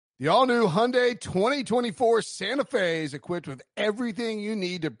The all-new Hyundai 2024 Santa Fe is equipped with everything you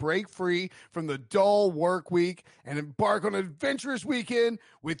need to break free from the dull work week and embark on an adventurous weekend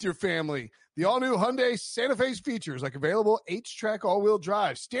with your family. The all-new Hyundai Santa Fe's features like available H-Track all-wheel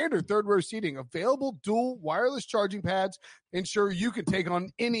drive, standard third-row seating, available dual wireless charging pads, ensure you can take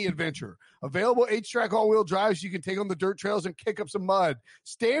on any adventure. Available H-Track all-wheel drives, you can take on the dirt trails and kick up some mud.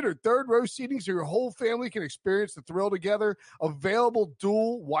 Standard third-row seating so your whole family can experience the thrill together. Available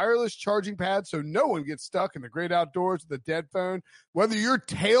dual wireless charging pads so no one gets stuck in the great outdoors with a dead phone. Whether you're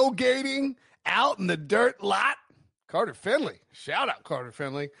tailgating out in the dirt lot, Carter Finley, shout out Carter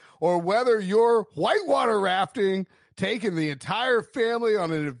Finley, or whether you're whitewater rafting, taking the entire family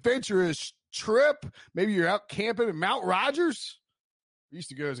on an adventurous trip, maybe you're out camping in Mount Rogers. I used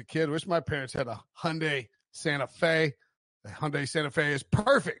to go as a kid. Wish my parents had a Hyundai Santa Fe. The Hyundai Santa Fe is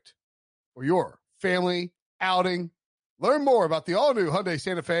perfect for your family outing. Learn more about the all-new Hyundai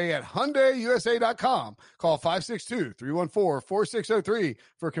Santa Fe at HyundaiUSA.com. Call 562-314-4603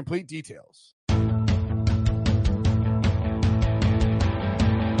 for complete details.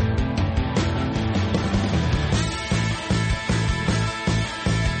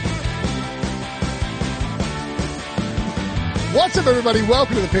 What's up, everybody?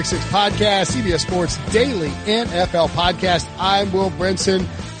 Welcome to the Pick Six Podcast, CBS Sports Daily NFL Podcast. I'm Will Brinson.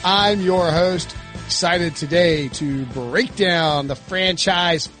 I'm your host. Excited today to break down the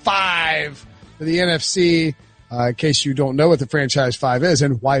franchise 5 for the NFC. In case you don't know what the franchise 5 is,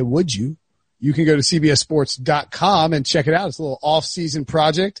 and why would you? You can go to CBSSports.com and check it out. It's a little off-season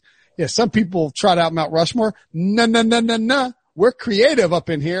project. Yeah, some people trot out Mount Rushmore. No. We're creative up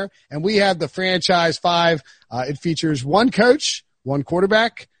in here, and we have the franchise 5. It features one coach, one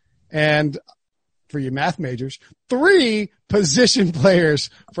quarterback, and for you math majors, 3 position players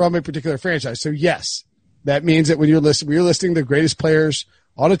from a particular franchise. So yes, that means that when you're listing the greatest players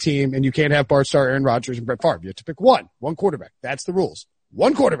on a team, and you can't have Bart Starr, Aaron Rodgers, and Brett Favre. You have to pick one quarterback. That's the rules.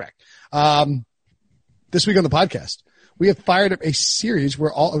 One quarterback. This week on the podcast, we have fired up a series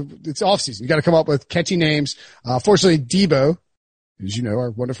where it's off season. You got to come up with catchy names. Fortunately, Debo, as you know, our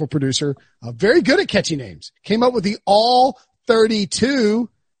wonderful producer, very good at catchy names, came up with the All 32.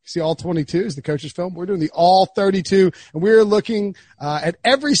 See, All 22 is the coach's film. We're doing the All 32, and we're looking at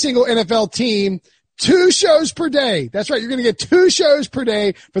every single NFL team. 2 shows per day. That's right. You're going to get 2 shows per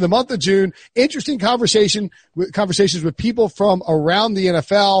day for the month of June. Interesting conversations with people from around the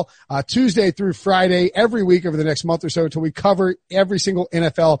NFL, Tuesday through Friday, every week over the next month or so until we cover every single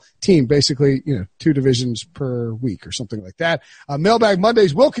NFL team. Basically, 2 divisions per week or something like that. Mailbag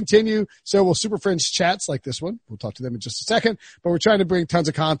Mondays will continue. So will Super Friends chats like this one. We'll talk to them in just a second, but we're trying to bring tons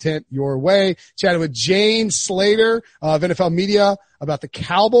of content your way. Chatted with Jane Slater of NFL Media about the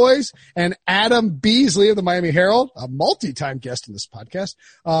Cowboys, and Adam Beasley of the Miami Herald, a multi-time guest in this podcast,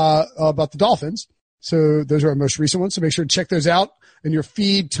 about the Dolphins. So those are our most recent ones. So make sure to check those out in your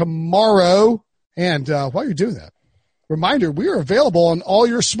feed tomorrow. And while you're doing that, reminder, we are available on all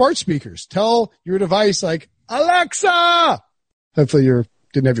your smart speakers. Tell your device like, Alexa! Hopefully you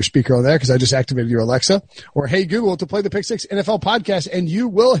didn't have your speaker on there because I just activated your Alexa. Or Hey Google to play the Pick Six NFL podcast, and you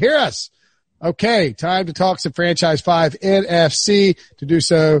will hear us. Okay, time to talk some Franchise 5 NFC. To do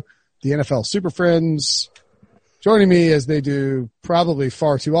so, the NFL Super Friends joining me as they do probably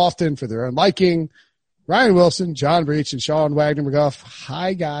far too often for their own liking. Ryan Wilson, John Breach, and Sean Wagner McGuff.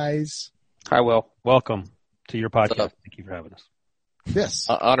 Hi, guys. Hi, Will. Welcome to your podcast. Thank you for having us. Yes.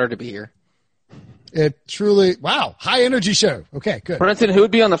 Honored to be here. It truly, wow, high energy show. Okay, good. Brenton, who would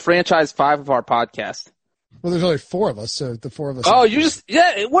be on the Franchise 5 of our podcast? Well, there's only 4 of us, so the 4 of us. Oh,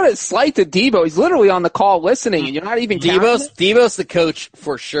 what a slight to Debo. He's literally on the call listening, and you're not even Debo's the coach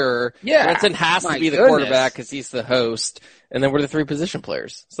for sure. Yeah. Brenton has to be the quarterback because he's the host, and then we're the 3 position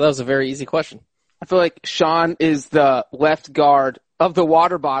players. So that was a very easy question. I feel like Sean is the left guard of the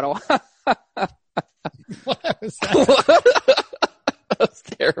water bottle. What was that? That's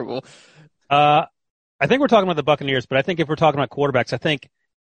terrible. I think we're talking about the Buccaneers, but I think if we're talking about quarterbacks, I think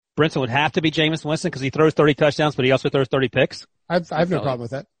Brinson would have to be Jameis Winston because he throws 30 touchdowns, but he also throws 30 picks. I have no problem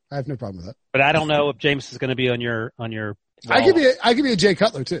with that. But I don't know if Jameis is going to be on your. I could be a Jay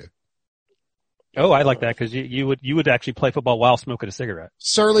Cutler too. Oh, I like that because you would actually play football while smoking a cigarette.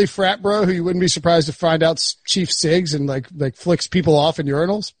 Surly frat bro who you wouldn't be surprised to find out Chief Sigs and like flicks people off in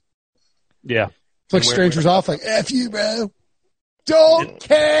urinals. Yeah, flicks strangers off like F you, bro. Don't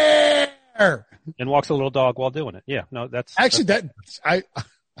care. And walks a little dog while doing it. Yeah, no, that's actually I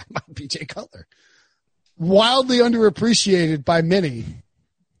might be Jay Cutler. Wildly underappreciated by many.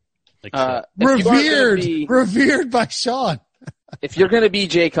 Revered by Sean. If you're going to be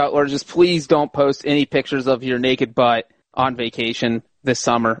Jay Cutler, just please don't post any pictures of your naked butt on vacation. this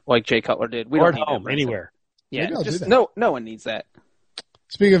summer like Jay Cutler did. We or don't at need home, that, anywhere. Yeah, Maybe I'll do just that. no one needs that.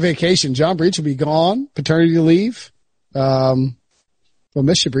 Speaking of vacation, John Breach will be gone. Paternity leave. We'll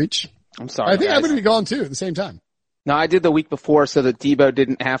miss you, Breach. I'm sorry. I think guys. I'm going to be gone too at the same time. No, I did the week before so that Debo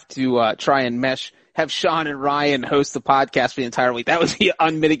didn't have to try and have Sean and Ryan host the podcast for the entire week. That would be an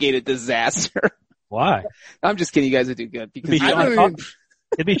unmitigated disaster. Why? I'm just kidding. You guys would do good. Because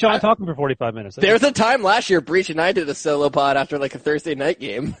It'd be Sean talking for 45 minutes. There was a time last year, Breach and I did a solo pod after like a Thursday night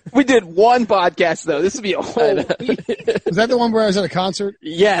game. we did one podcast, though. This would be a whole week. Was that the one where I was at a concert?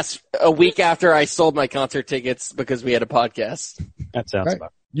 Yes, a week after I sold my concert tickets because we had a podcast. That sounds Right.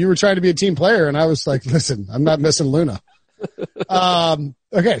 about You were trying to be a team player, and I was like, listen, I'm not missing Luna.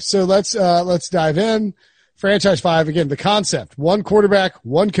 Okay, so let's dive in. Franchise 5, again, the concept. One quarterback,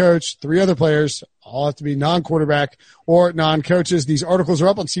 one coach, 3 other players, all have to be non-quarterback or non-coaches. These articles are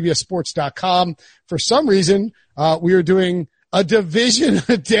up on CBSSports.com. For some reason, we are doing a division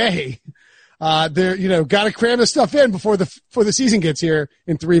a day. Got to cram this stuff in before the season gets here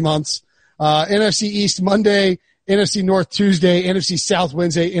in 3 months. NFC East Monday, NFC North Tuesday, NFC South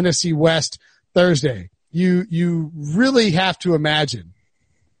Wednesday, NFC West Thursday. You really have to imagine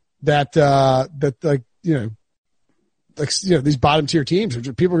that these bottom tier teams,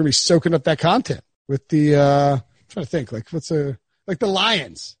 people are going to be soaking up that content with the, I'm trying to think, like the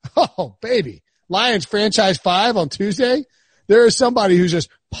Lions. Oh, baby. Lions franchise 5 on Tuesday. There is somebody who's just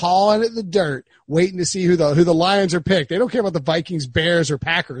pawing at the dirt, waiting to see who the Lions are picked. They don't care about the Vikings, Bears, or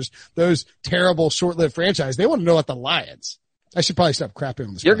Packers, those terrible short-lived franchises. They want to know about the Lions. I should probably stop crapping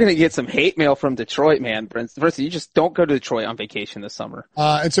on this. You're going to get some hate mail from Detroit, man. First, you just don't go to Detroit on vacation this summer.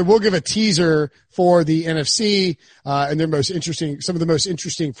 And so we'll give a teaser for the NFC, and some of the most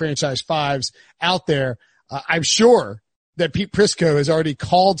interesting franchise 5s out there. I'm sure that Pete Prisco has already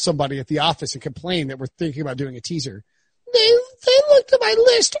called somebody at the office and complained that we're thinking about doing a teaser. They looked at my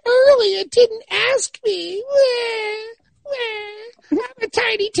list early and didn't ask me. I'm a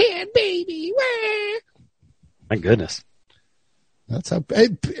tiny tan baby. My goodness. That's how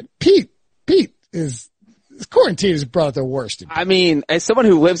Pete is quarantine has brought out the worst. I mean, as someone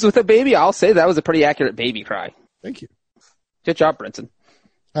who lives with a baby, I'll say that was a pretty accurate baby cry. Thank you. Good job, Brinson.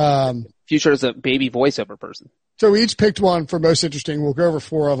 Future as a baby voiceover person. So we each picked one for most interesting. We'll go over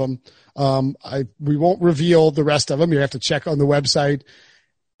 4 of them. We won't reveal the rest of them. You have to check on the website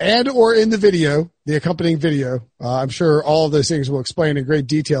and or in the video, the accompanying video. I'm sure all of those things will explain in great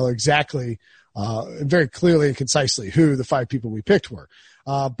detail exactly, very clearly and concisely who the 5 people we picked were.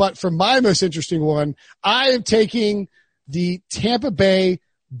 But for my most interesting one, I am taking the Tampa Bay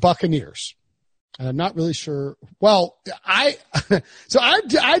Buccaneers. And I'm not really sure. Well, I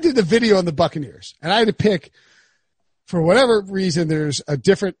did the video on the Buccaneers, and I had to pick, for whatever reason, there's a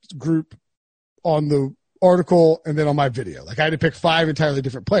different group on the article and then on my video. Like I had to pick 5 entirely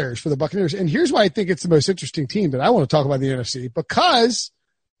different players for the Buccaneers. And here's why I think it's the most interesting team that I want to talk about in the NFC, because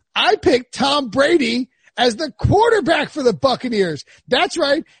I picked Tom Brady as the quarterback for the Buccaneers. That's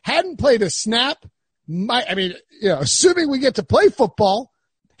right. Hadn't played a snap. Assuming we get to play football,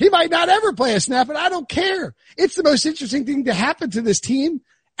 he might not ever play a snap, and I don't care. It's the most interesting thing to happen to this team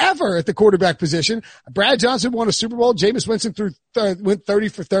ever at the quarterback position. Brad Johnson won a Super Bowl. Jameis Winston went 30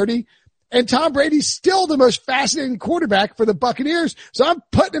 for 30. And Tom Brady's still the most fascinating quarterback for the Buccaneers. So I'm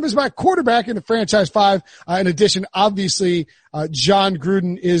putting him as my quarterback in the franchise 5. In addition, obviously, John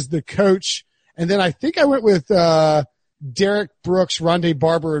Gruden is the coach. And then I think I went with Derek Brooks, Rondé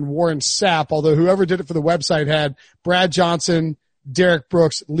Barber, and Warren Sapp, although whoever did it for the website had Brad Johnson, Derek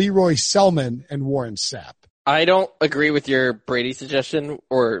Brooks, Leroy Selman, and Warren Sapp. I don't agree with your Brady suggestion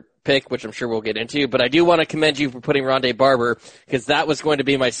or pick, which I'm sure we'll get into, but I do want to commend you for putting Rondé Barber, because that was going to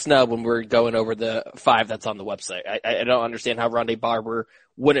be my snub when we're going over the 5 that's on the website. I don't understand how Rondé Barber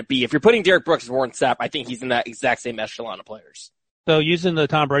wouldn't be. If you're putting Derek Brooks and Warren Sapp, I think he's in that exact same echelon of players. So using the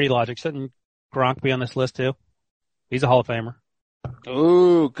Tom Brady logic, shouldn't Gronk be on this list too? He's a Hall of Famer.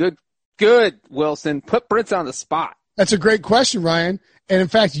 Ooh, good, Wilson. Put Brits on the spot. That's a great question, Ryan. And in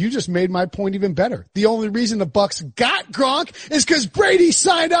fact, you just made my point even better. The only reason the Bucks got Gronk is because Brady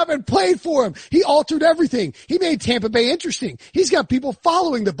signed up and played for him. He altered everything. He made Tampa Bay interesting. He's got people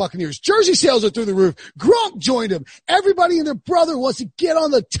following the Buccaneers. Jersey sales are through the roof. Gronk joined him. Everybody and their brother wants to get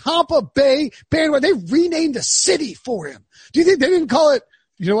on the Tampa Bay bandwagon. They renamed a city for him. Do you think they didn't call it?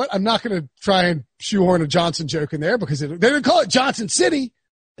 You know what? I'm not going to try and shoehorn a Johnson joke in there because they didn't call it Johnson City.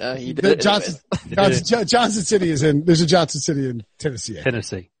 He did. Johnson City is there's a Johnson City in Tennessee.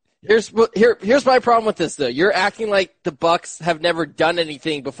 Tennessee. Here's my problem with this, though. You're acting like the Bucs have never done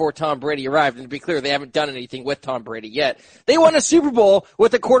anything before Tom Brady arrived. And to be clear, they haven't done anything with Tom Brady yet. They won a Super Bowl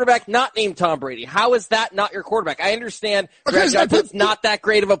with a quarterback not named Tom Brady. How is that not your quarterback? I understand Brad Johnson's not that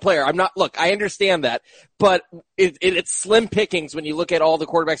great of a player. I understand that. But it's slim pickings when you look at all the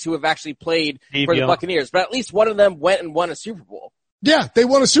quarterbacks who have actually played for the Buccaneers. But at least one of them went and won a Super Bowl. Yeah, they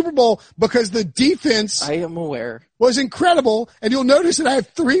won a Super Bowl because the defense I am aware. Was incredible, and you'll notice that I have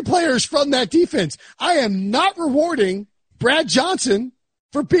 3 players from that defense. I am not rewarding Brad Johnson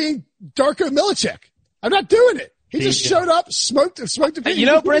for being Darko Milicic. I'm not doing it. He just showed up, smoked a pig. You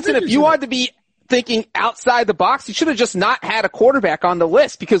know, Brinson, if you wanted to be thinking outside the box, you should have just not had a quarterback on the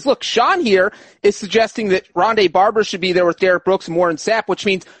list. Because look, Sean here is suggesting that Rondé Barber should be there with Derek Brooks and Warren Sapp, which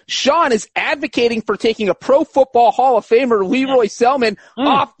means Sean is advocating for taking a Pro Football Hall of Famer, Leroy Selman,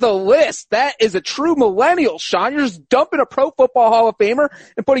 off the list. That is a true millennial, Sean. You're just dumping a Pro Football Hall of Famer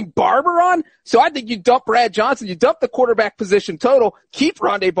and putting Barber on. So I think you dump Brad Johnson, you dump the quarterback position total, keep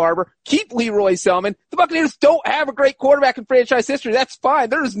Rondé Barber, keep Leroy Selman. The Buccaneers don't have a great quarterback in franchise history. That's fine.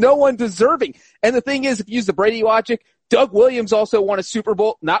 There is no one deserving. And the thing is, if you use the Brady logic, Doug Williams also won a Super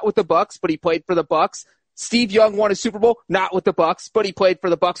Bowl, not with the Bucs, but he played for the Bucs. Steve Young won a Super Bowl, not with the Bucs, but he played for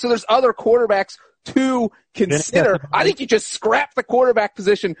the Bucs. So there's other quarterbacks to consider. I think you just scrap the quarterback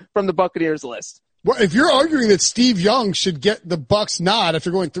position from the Buccaneers list. Well, if you're arguing that Steve Young should get the Bucs nod after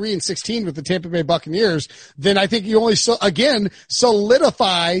going 3-16 with the Tampa Bay Buccaneers, then I think you only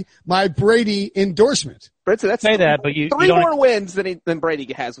solidify my Brady endorsement. Brett, so that's say that, but you 3 more wins than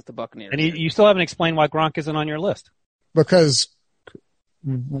Brady has with the Buccaneers. And you still haven't explained why Gronk isn't on your list. Because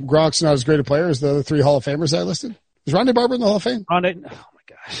Gronk's not as great a player as the other 3 Hall of Famers that I listed. Is Rondé Barber in the Hall of Fame? Oh my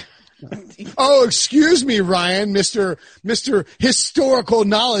gosh. Oh, excuse me, Ryan, Mr. Historical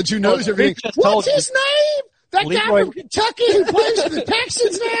Knowledge who knows everything. What's his name? That guy from Kentucky who plays for the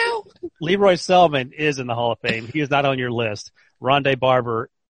Texans now? Leroy Selman is in the Hall of Fame. He is not on your list. Rondé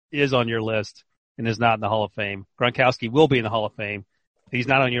Barber is on your list and is not in the Hall of Fame. Gronkowski will be in the Hall of Fame. He's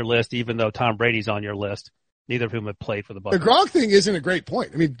not on your list, even though Tom Brady's on your list. Neither of whom have played for the Bucs. The Gronk thing isn't a great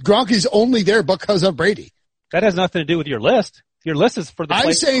point. I mean, Gronk is only there because of Brady. That has nothing to do with your list. Your list is for the.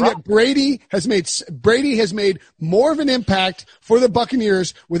 I'm saying that Brady has made more of an impact for the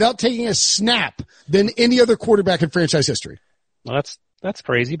Buccaneers without taking a snap than any other quarterback in franchise history. Well, that's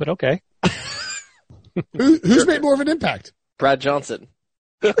crazy, but okay. Who's made more of an impact? Brad Johnson.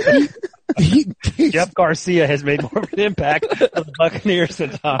 Jeff Garcia has made more of an impact for the Buccaneers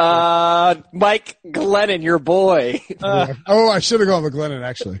than Tom. Mike Glennon, your boy. I should have gone with Glennon,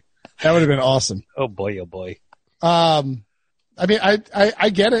 actually. That would have been awesome. Oh boy. I mean, I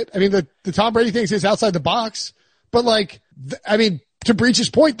get it. I mean, the Tom Brady thing is outside the box, but to Breach's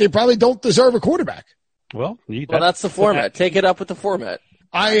point, they probably don't deserve a quarterback. Well, that's the format. Take it up with the format.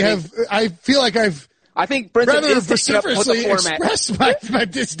 I feel like I think Brinson rather is vociferously expressed my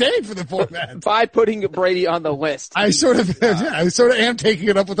disdain for the format by putting Brady on the list. I sort of am taking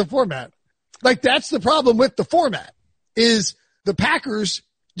it up with the format. Like, that's the problem with the format is the Packers.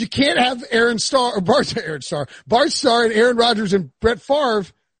 You can't have Bart Starr and Aaron Rodgers and Brett Favre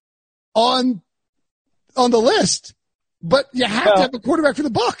on the list, but you have to have a quarterback for the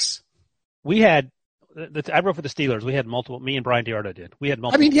Bucs. We had, I wrote for the Steelers. We had multiple, me and Brian DiArdo did. We had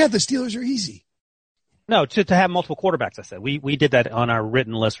multiple. I mean, yeah, the Steelers are easy. No, to have multiple quarterbacks, I said. We did that on our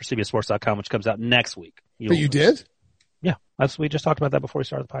written list for CBSSports.com, which comes out next week. But you did? Yeah. We just talked about that before we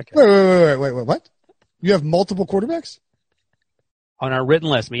started the podcast. Wait, what? You have multiple quarterbacks? On our written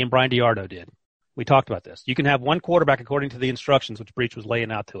list, me and Brian DiArdo did. We talked about this. You can have one quarterback according to the instructions, which Breach was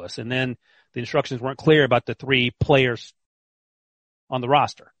laying out to us. And then the instructions weren't clear about the 3 players on the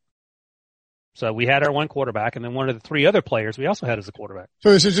roster. So we had our one quarterback, and then one of the 3 other players we also had as a quarterback.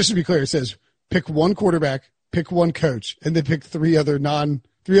 So just to be clear, it says pick one quarterback, pick one coach, and then pick 3 other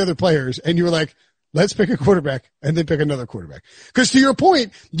players. And you were like, let's pick a quarterback and then pick another quarterback. Because to your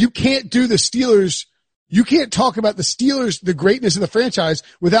point, you can't do the Steelers. You can't talk about the Steelers, the greatness of the franchise,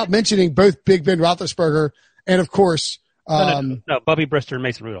 without mentioning both Big Ben Roethlisberger and, of course, no, Bubby Brister and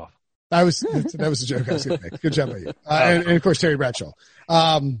Mason Rudolph. That was a joke I was going to make. Good job by you. And of course, Terry Bradshaw.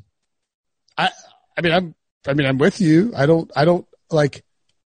 I'm with you. I don't like,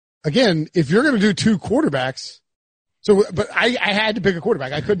 again, if you're going to do 2 quarterbacks, but I had to pick a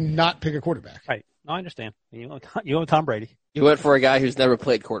quarterback. I could not pick a quarterback. Right. No, I understand. You went Tom Brady. You went for a guy who's never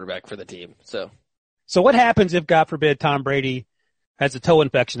played quarterback for the team, So what happens if, God forbid, Tom Brady has a toe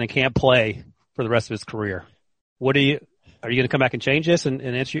infection and can't play for the rest of his career? Are you going to come back and change this and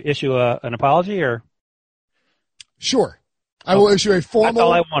issue an apology, or? Sure. I will issue a formal. That's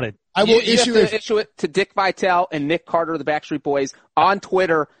all I wanted. I will issue it to Dick Vitale and Nick Carter, the Backstreet Boys, on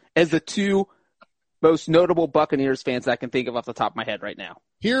Twitter as the two most notable Buccaneers fans I can think of off the top of my head right now.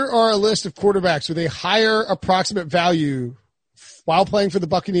 Here are a list of quarterbacks with a higher approximate value while playing for the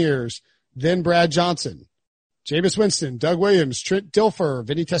Buccaneers than Brad Johnson. Jameis Winston, Doug Williams, Trent Dilfer,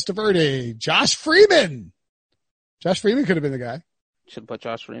 Vinny Testaverde, Josh Freeman. Josh Freeman could have been the guy. Should have put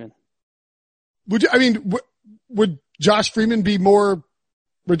Josh Freeman. Would Josh Freeman be more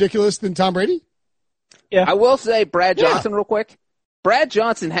ridiculous than Tom Brady? Yeah. I will say Brad Johnson real quick. Brad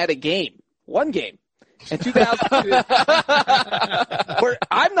Johnson had one game. In 2002,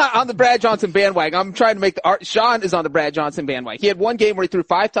 I'm not on the Brad Johnson bandwagon. I'm trying to make Sean is on the Brad Johnson bandwagon. He had one game where he threw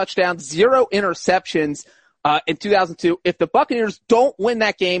 5 touchdowns, 0 interceptions, in 2002. If the Buccaneers don't win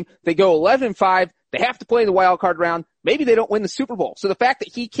that game, they go 11-5. They have to play the wild card round. Maybe they don't win the Super Bowl. So the fact that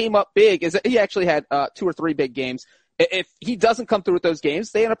he came up big is that he actually had, 2 or 3 big games. If he doesn't come through with those games,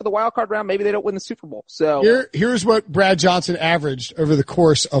 they end up at the wild card round. Maybe they don't win the Super Bowl. So here's what Brad Johnson averaged over the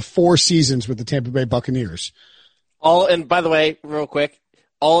course of 4 seasons with the Tampa Bay Buccaneers. And by the way, real quick,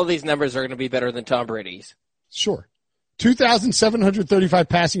 all of these numbers are going to be better than Tom Brady's. Sure. 2,735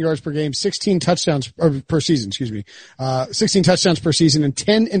 passing yards per game, 16 touchdowns per season, 16 touchdowns per season and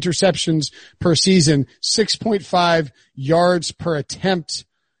 10 interceptions per season, 6.5 yards per attempt,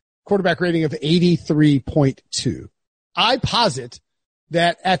 quarterback rating of 83.2. I posit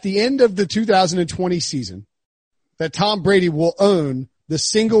that at the end of the 2020 season, that Tom Brady will own the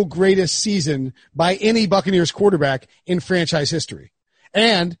single greatest season by any Buccaneers quarterback in franchise history.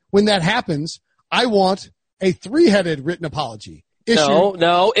 And when that happens, I want a 3-headed written apology.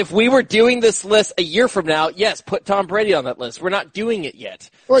 No. If we were doing this list a year from now, yes, put Tom Brady on that list. We're not doing it yet.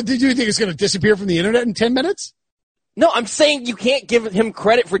 Or did you think it's going to disappear from the internet in 10 minutes? No, I'm saying you can't give him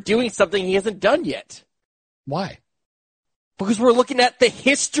credit for doing something he hasn't done yet. Why? Because we're looking at the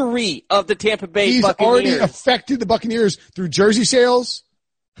history of the Tampa Bay Buccaneers. He's already affected the Buccaneers through jersey sales,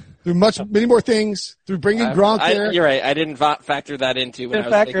 through many more things, through bringing Gronk there. You're right. I didn't factor that into when I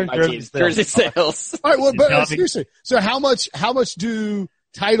was making my team's jersey sales. All right, well, but seriously, so how much do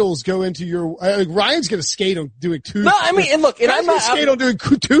titles go into your? Ryan's going to skate on doing 2. No, I mean, and look, and I'm not skate on doing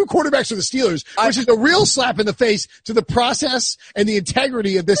 2 quarterbacks for the Steelers, which is a real slap in the face to the process and the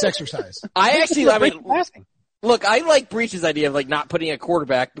integrity of this exercise. Look, I like Breach's idea of not putting a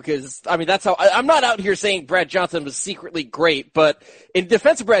quarterback because, that's how, I'm not out here saying Brad Johnson was secretly great, but in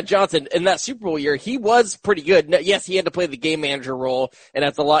defense of Brad Johnson in that Super Bowl year, he was pretty good. Yes, he had to play the game manager role, and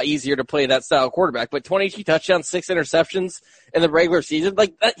that's a lot easier to play that style of quarterback, but 22 touchdowns, 6 interceptions in the regular season,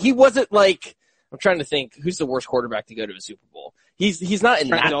 he wasn't I'm trying to think, who's the worst quarterback to go to a Super Bowl? He's not in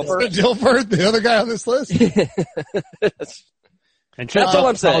that. Dilfer, the other guy on this list? And that's all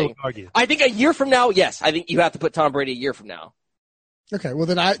I'm saying. I think a year from now, yes, I think you have to put Tom Brady a year from now. Okay, well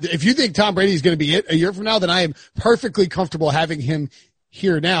then if you think Tom Brady is going to be it a year from now, then I am perfectly comfortable having him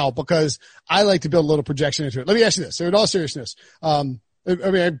here now because I like to build a little projection into it. Let me ask you this. So in all seriousness, I'm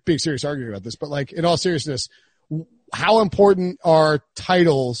being serious arguing about this, but in all seriousness, how important are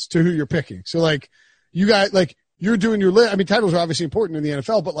titles to who you're picking? So you got, you're doing your list. Titles are obviously important in the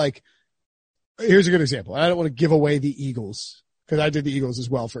NFL, but here's a good example. I don't want to give away the Eagles, because I did the Eagles as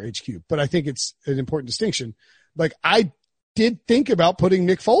well for HQ, but I think it's an important distinction. I did think about putting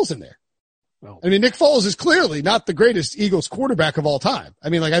Nick Foles in there. Oh. Nick Foles is clearly not the greatest Eagles quarterback of all time. I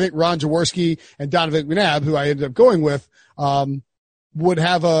think Ron Jaworski and Donovan McNabb, who I ended up going with, would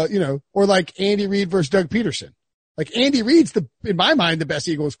have or Andy Reid versus Doug Peterson. Andy Reid's in my mind, the best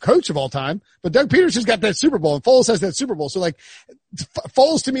Eagles coach of all time, but Doug Peterson's got that Super Bowl and Foles has that Super Bowl. So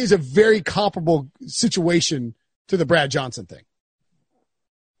Foles to me is a very comparable situation to the Brad Johnson thing.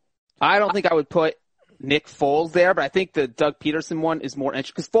 I don't think I would put Nick Foles there, but I think the Doug Peterson one is more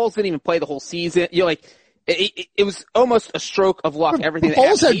interesting because Foles didn't even play the whole season. It was almost a stroke of luck. Everything.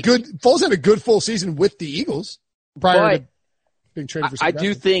 Foles had a good full season with the Eagles prior to being traded for. I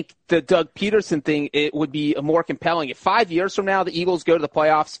do think the Doug Peterson thing it would be more compelling. If 5 years from now the Eagles go to the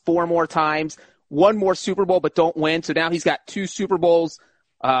playoffs 4 more times, 1 more Super Bowl but don't win, so now he's got 2 Super Bowls.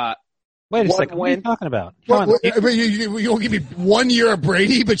 Wait a second. What are you talking about? You won't give me 1 year of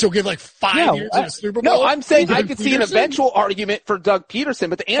Brady, but you'll give 5 years of Super Bowl? No, I'm saying I could see an eventual argument for Doug Peterson,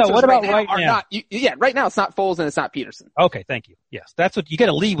 but the answer right now are not. Right now it's not Foles and it's not Peterson. Okay, thank you. Yes, that's what you got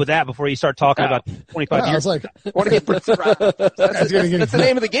to lead with that before you start talking about 25 years. I want to get Brits around. That's the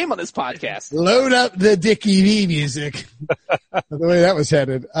name of the game on this podcast. Load up the Dickie V music. The way that was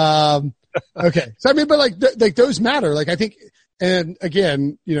headed. Okay, so but those matter. I think. And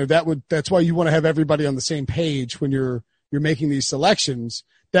again, that's why you want to have everybody on the same page when you're making these selections.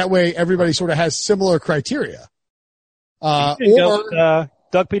 That way everybody sort of has similar criteria. Doug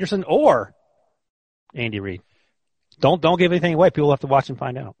Peterson or Andy Reid. Don't give anything away. People will have to watch and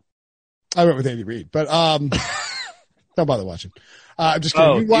find out. I went with Andy Reid, but don't bother watching. I'm just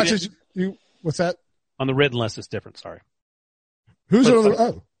kidding. You watch it. What's that? On the written list, it's different. Sorry. Who's on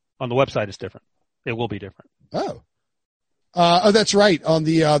the? On the website, it's different. It will be different. That's right. On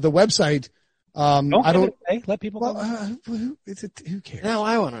the website. Let people know. Who cares? Now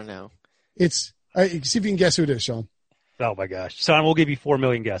I want to know. It's see if you can guess who it is, Sean. Oh my gosh, Sean, we'll give you 4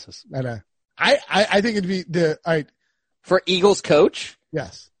 million guesses. I know. I think it'd be for Eagles coach.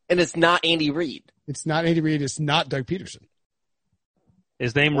 Yes, and it's not Andy Reid. It's not Andy Reid. It's not Doug Peterson.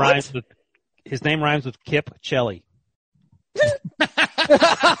 His name rhymes with Kip Chelly.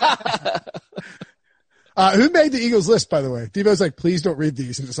 Who made the Eagles list, by the way? Debo's like, please don't read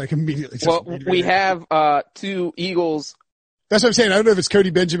these, and just like immediately. Well, we have 2 Eagles. That's what I'm saying. I don't know if it's Cody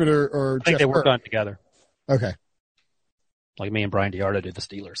Benjamin or I think Jeff they worked Burke. on it together. Okay. Like me and Brian DiArdo did the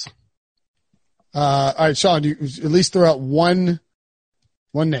Steelers. All right, Sean, you at least throw out one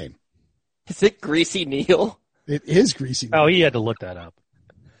name. Is it Greasy Neal? It is Greasy Neal. Oh, he had to look that up.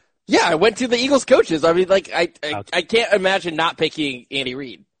 Yeah, I went to the Eagles coaches. I mean, like, I can't imagine not picking Andy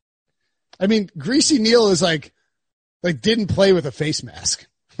Reid. I mean, Greasy Neal is like didn't play with a face mask.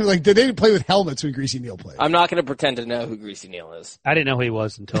 Like they didn't play with helmets when Greasy Neal played. I'm not going to pretend to know who Greasy Neal is. I didn't know who he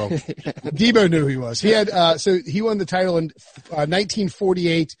was until Debo knew who he was. He had so he won the title in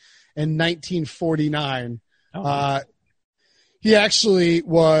 1948 and 1949. He actually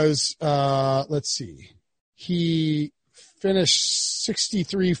was let's see. He finished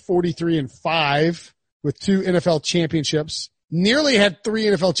 63, 43 and 5 with 2 NFL championships. Nearly had 3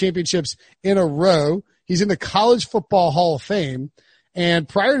 NFL championships in a row. He's in the College Football Hall of Fame. And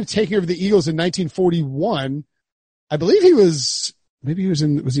prior to taking over the Eagles in 1941, I believe was he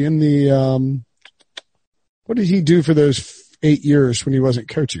in the, what did he do for those 8 years when he wasn't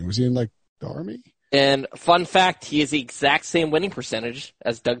coaching? Was he in like the Army? And fun fact, he is the exact same winning percentage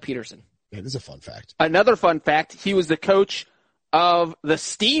as Doug Peterson. It is a fun fact. Another fun fact, he was the coach of the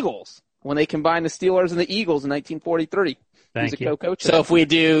Steagles when they combined the Steelers and the Eagles in 1943. Thank He's a you. co-coach. So if we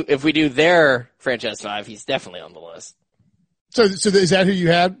do their franchise 5, he's definitely on the list. So is that who you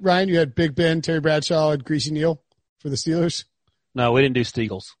had, Ryan? You had Big Ben, Terry Bradshaw, and Greasy Neal for the Steelers? No, we didn't do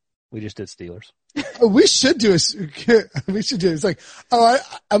Steagles. We just did Steelers. Oh, we should do it. It's like,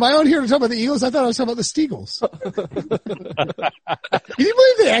 am I on here to talk about the Eagles? I thought I was talking about the Steagles. Can you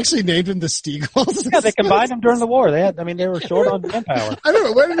believe they actually named him the Steagles? Yeah, they combined them during the war. They were short on manpower. I don't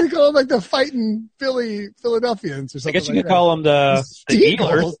know. Why did they call them like the fighting Philadelphians or something? I guess you like could call them the Steagles.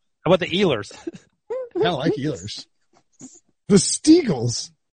 Ealers. How about the Ealers? I don't like Ealers. The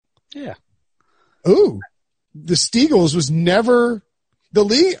Steagles. Yeah. Ooh. The Steagles was never the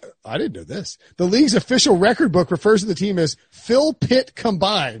league. I didn't know this. The league's official record book refers to the team as Phil Pitt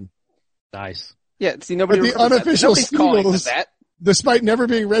Combine. Nice. Yeah, see, nobody. But the unofficial nobody's calling them Steagles, that. despite never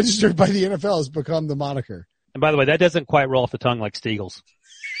being registered by the NFL, has become the moniker. And by the way, that doesn't quite roll off the tongue like Steagles.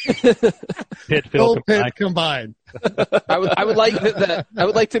 Phil Pitt Combine. I would like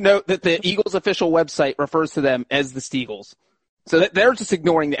to note that the Eagles official website refers to them as the Steagles. So that they're just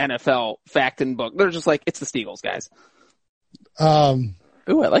ignoring the NFL fact and book. They're just like, it's the Steagles, guys.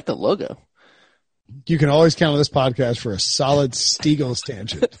 Ooh, I like the logo. You can always count on this podcast for a solid Steagles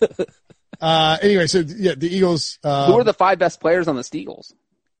tangent. Anyway, so yeah, the Eagles. Who are the 5 best players on the Steagles?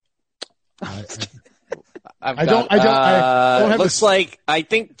 I don't have looks this. like, I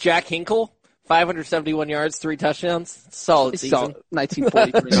think Jack Hinkle, 571 yards, 3 touchdowns. Solid season.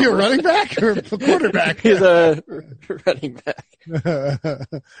 1943. Is he a running back or a quarterback? He's a running back.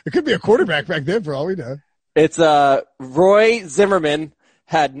 It could be a quarterback back then for all we know. It's Roy Zimmerman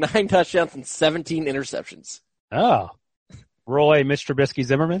had 9 touchdowns and 17 interceptions. Oh. Roy, Mr. Trubisky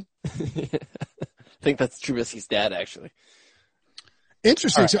Zimmerman? I think that's Trubisky's dad, actually.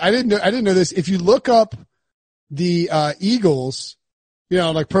 Interesting. Right. So I didn't know this. If you look up the Eagles,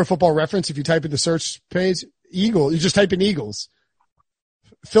 like Pro Football Reference, if you type in the search page, you just type in Eagles.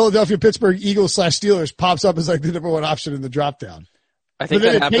 Philadelphia, Pittsburgh, Eagles /Steelers pops up as like the number 1 option in the drop down. I think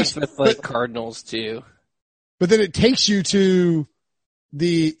that happens with Cardinals too. But then it takes you to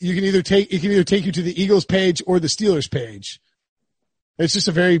it can either take you to the Eagles page or the Steelers page. It's just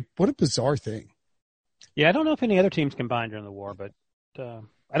what a bizarre thing. Yeah, I don't know if any other teams combined during the war, but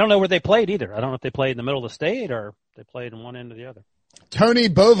I don't know where they played either. I don't know if they played in the middle of the state or they played in one end or the other. Tony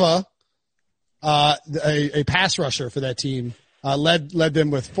Bova, a pass rusher for that team, led them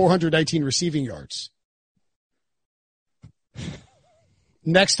with 419 receiving yards.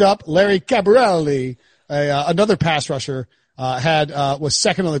 Next up, Larry Cabrelli, another pass rusher, was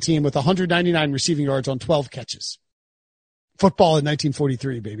second on the team with 199 receiving yards on 12 catches. Football in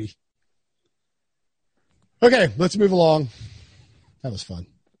 1943, baby. Okay, let's move along. That was fun.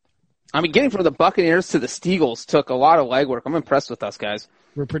 I mean, getting from the Buccaneers to the Steagles took a lot of legwork. I'm impressed with us guys.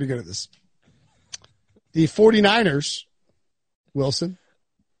 We're pretty good at this. The 49ers, Wilson,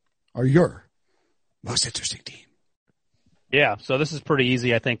 are your most interesting team. Yeah, so this is pretty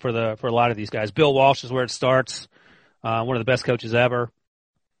easy, I think, for a lot of these guys. Bill Walsh is where it starts. One of the best coaches ever.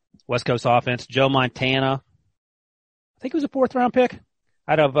 West Coast offense. Joe Montana. I think he was a 4th-round pick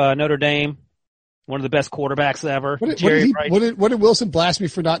out of Notre Dame. One of the best quarterbacks ever. What did Wilson blast me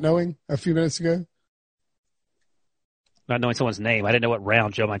for not knowing a few minutes ago? Not knowing someone's name. I didn't know what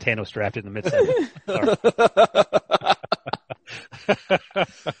round Joe Montana was drafted in the mid-70s.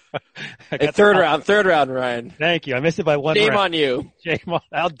 Third round, Ryan. Thank you. I missed it by one Shame round. on you. Shame on,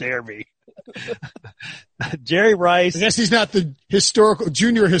 how dare me. Jerry Rice. I guess he's not the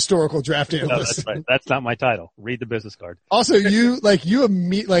junior historical draft analyst. No, that's right. That's not my title. Read the business card. Also, you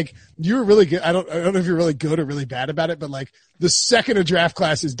were really good. I don't know if you're really good or really bad about it, but like the second a draft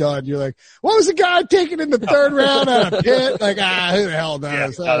class is done, you're like, what was the guy taken in the 3rd round out of Pitt? Like, who the hell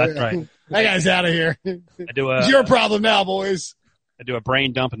knows? Yeah, that's right. That guy's out of here. It's your problem now, boys. I do a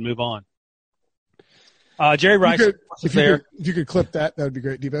brain dump and move on. Jerry Rice. If you could clip that would be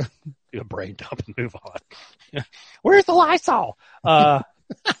great, Debo. Do a brain dump and move on. Where's the Lysol?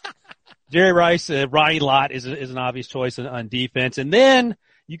 Jerry Rice, Ronnie Lott is an obvious choice on defense. And then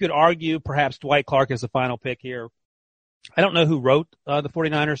you could argue perhaps Dwight Clark is the final pick here. I don't know who wrote the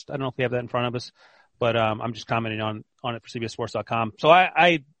 49ers. I don't know if we have that in front of us, but I'm just commenting on it for CBSSports.com. So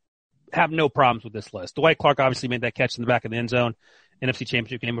I have no problems with this list. Dwight Clark obviously made that catch in the back of the end zone. NFC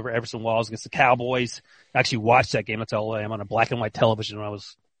Championship game over Everson Walls against the Cowboys. I actually watched that game. That's how I am, on a black and white television when I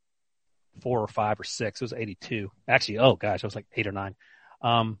was 4 or 5 or 6. It was 82. Actually, oh gosh, I was like 8 or 9.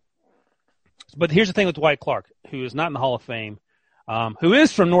 But here's the thing with Dwight Clark, who is not in the Hall of Fame, who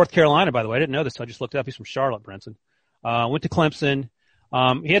is from North Carolina, by the way. I didn't know this, so I just looked it up. He's from Charlotte, Brinson. Went to Clemson.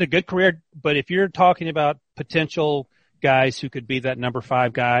 He had a good career, but if you're talking about potential guys who could be that number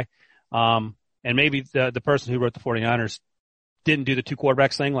 5 guy, and maybe the person who wrote the 49ers didn't do the 2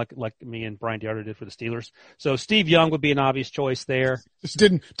 quarterbacks thing like me and Brian DeArdo did for the Steelers. So Steve Young would be an obvious choice there. Just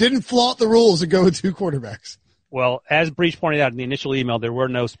didn't flaunt the rules and go with 2 quarterbacks. Well, as Breach pointed out in the initial email, there were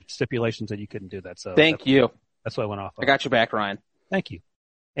no stipulations that you couldn't do that. So Thank you. That's what I went off of. I got your back, Ryan. Thank you.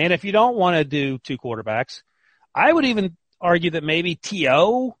 And if you don't want to do 2 quarterbacks, I would even argue that maybe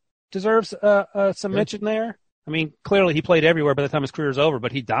T.O. deserves some mention there. I mean, clearly he played everywhere by the time his career is over,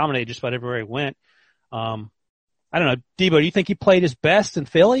 but he dominated just about everywhere he went. I don't know. Debo, do you think he played his best in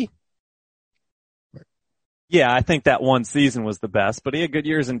Philly? Yeah, I think that one season was the best, but he had good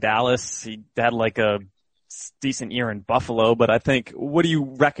years in Dallas. He had like a decent year in Buffalo, but I think, what do you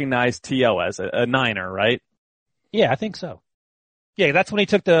recognize T.O. as? A Niner, right? Yeah, I think so. Yeah, that's when he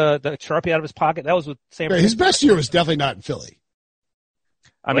took the Sharpie out of his pocket. That was with San Francisco. His best year was definitely not in Philly.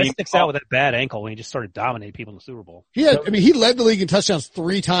 I mean, he sticks out with that bad ankle when he just started dominating people in the Super Bowl. He led the league in touchdowns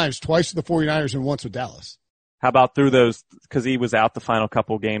 3 times, twice with the 49ers and once with Dallas. How about through those, because he was out the final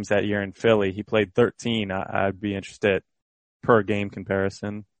couple games that year in Philly. He played 13. I'd be interested per game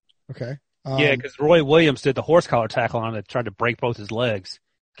comparison. Okay. Yeah, because Roy Williams did the horse collar tackle on him that tried to break both his legs,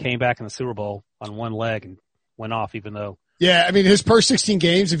 came back in the Super Bowl on one leg and went off even though. Yeah, I mean, his per 16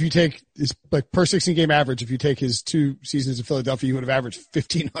 games, if you take his per 16 game average, if you take his 2 seasons in Philadelphia, he would have averaged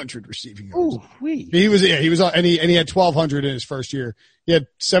 1,500 receiving yards. He was and he had 1,200 in his first year. He had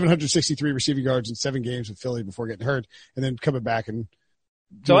 763 receiving yards in 7 games with Philly before getting hurt and then coming back and.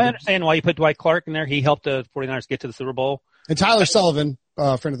 So I understand why you put Dwight Clark in there. He helped the 49ers get to the Super Bowl. And Tyler Sullivan,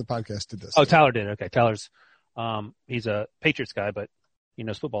 friend of the podcast, did this. Oh, Tyler did. Okay. Tyler's, he's a Patriots guy, but he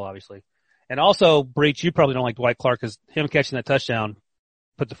knows football, obviously. And also, Breach, you probably don't like Dwight Clark because him catching that touchdown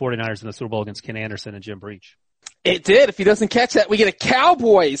put the 49ers in the Super Bowl against Ken Anderson and Jim Breach. It did. If he doesn't catch that, we get a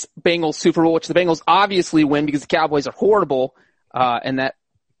Cowboys-Bengals Super Bowl, which the Bengals obviously win because the Cowboys are horrible, and that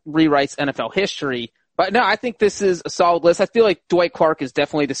rewrites NFL history. But no, I think this is a solid list. I feel like Dwight Clark is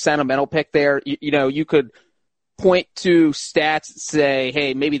definitely the sentimental pick there. You could point to stats, say,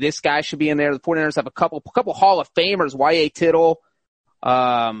 hey, maybe this guy should be in there. The 49ers have a couple Hall of Famers, Y.A. Tittle,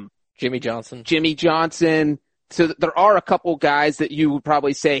 Jimmy Johnson. So there are a couple guys that you would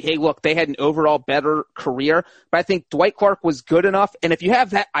probably say, hey, look, they had an overall better career. But I think Dwight Clark was good enough. And if you have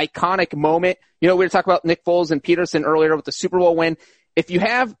that iconic moment, we were talking about Nick Foles and Peterson earlier with the Super Bowl win. If you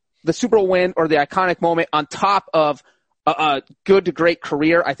have the Super Bowl win or the iconic moment on top of a good to great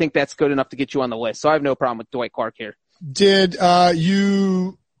career, I think that's good enough to get you on the list. So I have no problem with Dwight Clark here. Did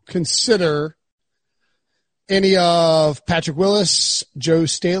you consider any of Patrick Willis, Joe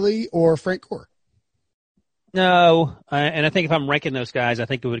Staley, or Frank Gore? No, and I think if I'm ranking those guys, I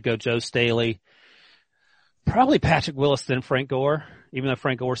think it would go Joe Staley, Probably Patrick Willis then Frank Gore, even though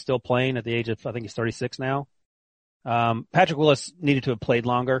Frank Gore's still playing at the age of, I think he's 36 now. Patrick Willis needed to have played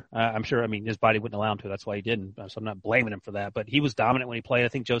longer. I'm sure, his body wouldn't allow him to. That's why he didn't. So I'm not blaming him for that. But he was dominant when he played. I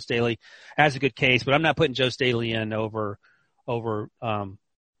think Joe Staley has a good case, but I'm not putting Joe Staley in over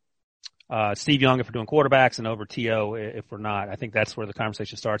Steve Young if we're doing quarterbacks and over T.O. if we're not. I think that's where the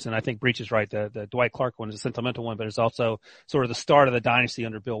conversation starts. And I think Breach is right. The Dwight Clark one is a sentimental one, but it's also sort of the start of the dynasty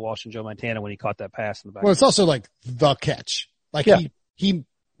under Bill Walsh and Joe Montana when he caught that pass in the back. Well, it's also like the catch. Like he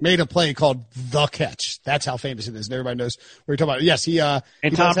made a play called the catch. That's how famous it is. And everybody knows what you're talking about. Yes,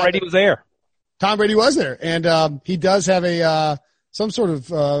 and Tom Brady was there. Tom Brady was there. And, he does have some sort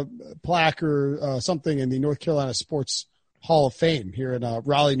of, plaque or, something in the North Carolina Sports Hall of Fame here in,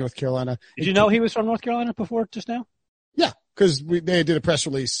 Raleigh, North Carolina. Did you know he was from North Carolina before just now? Yeah. Cause they did a press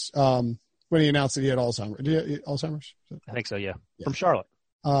release, when he announced that he had Alzheimer's. Did he have Alzheimer's? I think so. Yeah. From Charlotte.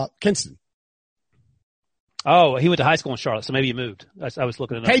 Kinston. Oh, he went to high school in Charlotte, so maybe he moved. I was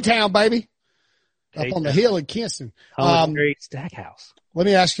looking at K-Town, baby. K-Town. Up on the hill in Kinston. Great Stackhouse. Let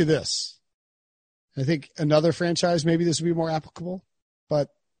me ask you this. I think another franchise, maybe this would be more applicable, but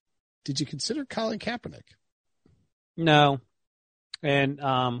did you consider Colin Kaepernick? No. And,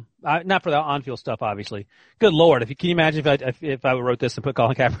 not for the on-field stuff, obviously. Good Lord. Can you imagine if I wrote this and put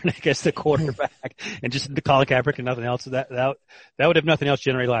Colin Kaepernick as the quarterback and just the Colin Kaepernick and nothing else? That would have nothing else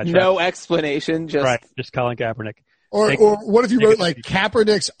generate a lot of traffic. No explanation. Just Colin Kaepernick. Or what if you wrote like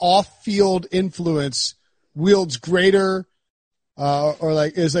Kaepernick's off-field influence wields greater, or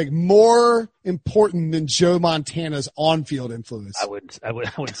like is like more important than Joe Montana's on-field influence? I wouldn't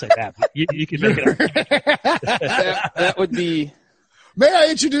say that. You could make it up. That would be. May I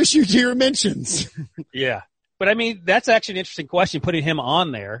introduce you to your mentions? Yeah. But that's actually an interesting question, putting him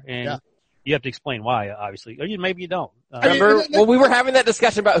on there, and you have to explain why, obviously. Or maybe you don't. Remember, we were having that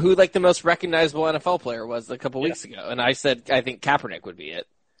discussion about who like the most recognizable NFL player was a couple weeks ago, and I said I think Kaepernick would be it.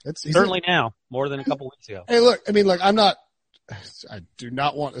 Certainly now, more than a couple weeks ago. Hey, look, I do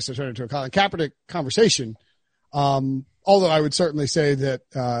not want this to turn into a Colin Kaepernick conversation. Although I would certainly say that,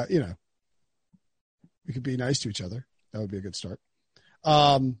 we could be nice to each other. That would be a good start.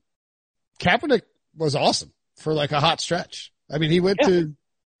 Kaepernick was awesome for like a hot stretch. He went to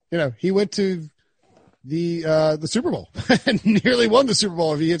the Super Bowl and nearly won the Super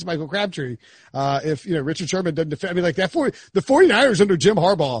Bowl if he hits Michael Crabtree. If Richard Sherman doesn't defend, the 49ers under Jim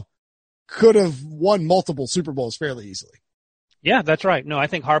Harbaugh could have won multiple Super Bowls fairly easily. Yeah, that's right. No, I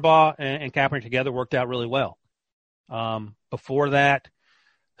think Harbaugh and Kaepernick together worked out really well. Before that,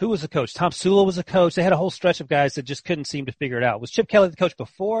 who was the coach? Tom Sula was the coach. They had a whole stretch of guys that just couldn't seem to figure it out. Was Chip Kelly the coach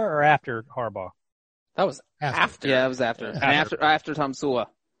before or after Harbaugh? That was after. Yeah, it was after. After Tom Sula.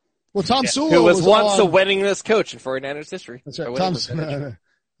 Well, Tom Sula who was once the winningest coach in 49ers history. That's right.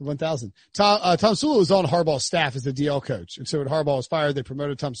 1,000. Tom Sula was on Harbaugh's staff as the DL coach. And so when Harbaugh was fired, they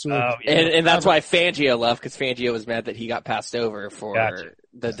promoted Tom Sula. Oh, yeah. And that's why Fangio left, because Fangio was mad that he got passed over for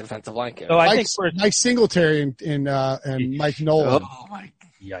the defensive line coach. So I think Mike Singletary and Mike Nolan. Oh my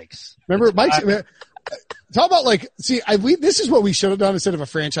yikes. Remember talk about this is what we should have done instead of a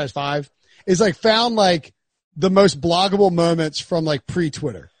franchise 5 is like found like the most bloggable moments from like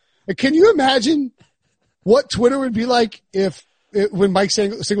pre-Twitter. Can you imagine what Twitter would be like when Mike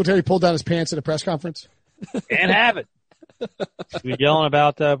Singletary pulled down his pants at a press conference? Can't have it. We're yelling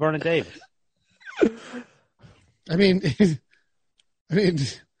about Vernon Davis. It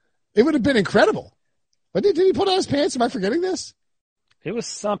would have been incredible. But did he pull down his pants? Am I forgetting this? It was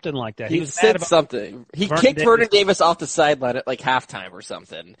something like that. He said something. He kicked Vernon Davis off the sideline at like halftime or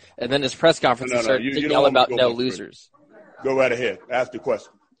something, and then his press conference started yelling about no losers. Go right ahead. Ask the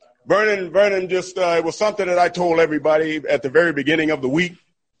question. Vernon just, it was something that I told everybody at the very beginning of the week.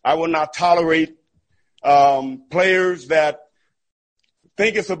 I will not tolerate players that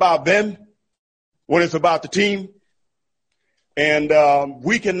think it's about them when it's about the team. And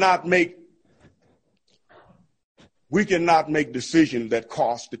we cannot make decisions that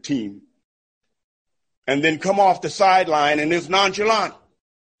cost the team and then come off the sideline and it's nonchalant.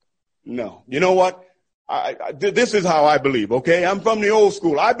 No. You know what? This is how I believe, okay? I'm from the old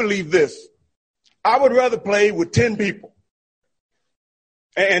school. I believe this. I would rather play with 10 people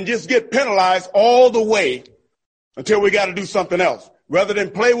and just get penalized all the way until we got to do something else, rather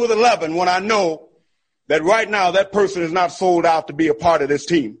than play with 11 when I know that right now that person is not sold out to be a part of this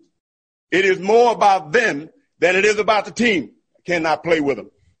team. It is more about them than it is about the team. Cannot play with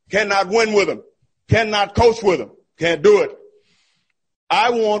them. Cannot win with them. Cannot coach with them. Can't do it.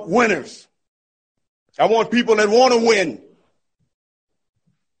 I want winners. I want people that want to win.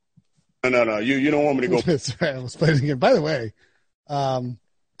 No. You don't want me to go. Sorry, I was playing again. By the way,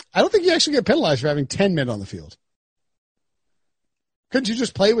 I don't think you actually get penalized for having 10 men on the field. Couldn't you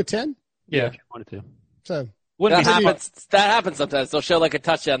just play with 10? Yeah, if you wanted to. So That happens sometimes. They'll show like a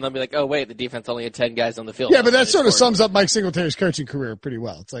touchdown and they'll be like, oh wait, the defense only had 10 guys on the field. Yeah, but that sort of sums up Mike Singletary's coaching career pretty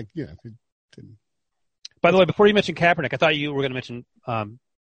well. It's like, you know. By the way, before you mentioned Kaepernick, I thought you were going to mention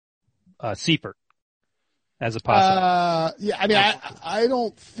Seifert as a possible. Yeah, I mean, I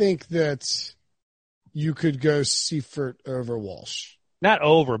don't think that you could go Seifert over Walsh. Not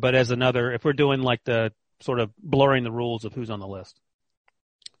over, but as another, if we're doing like the sort of blurring the rules of who's on the list.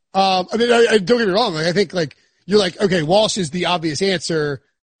 I mean, I don't get me wrong. Like, I think like, you're like, okay, Walsh is the obvious answer.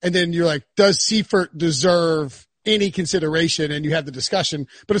 And then you're like, does Seifert deserve any consideration? And you have the discussion,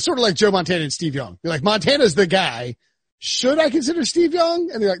 but it's sort of like Joe Montana and Steve Young. You're like, Montana's the guy. Should I consider Steve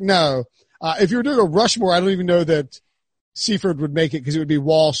Young? And they're like, no. If you were doing a Rushmore, I don't even know that Seifert would make it because it would be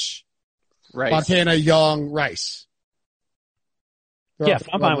Walsh, Rice. Montana, Young, Rice. Yeah,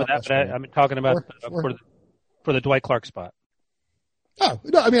 I'm fine with that, but I'm talking about for the Dwight Clark spot. Oh,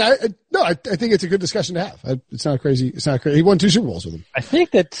 no, I mean, I think it's a good discussion to have. It's not crazy. He won 2 Super Bowls with him. I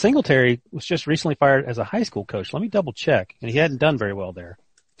think that Singletary was just recently fired as a high school coach. Let me double check. And he hadn't done very well there.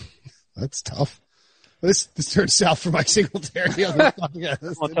 That's tough. This turned south for Mike Singletary. I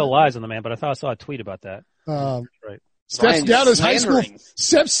won't tell lies on the man, but I thought I saw a tweet about that. Right. Steps down as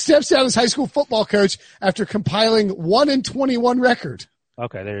high school football coach after compiling 1-21 record.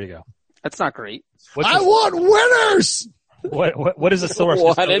 Okay, there you go. That's not great. I want winners. What is the source?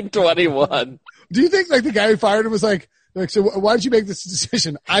 1-21. Do you think like the guy who fired him was like, so why did you make this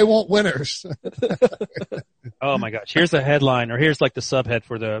decision? I want winners. Oh my gosh. Here's the headline, or here's like the subhead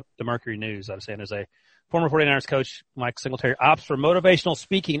for the Mercury News. I was saying there's a former 49ers coach, Mike Singletary, opts for motivational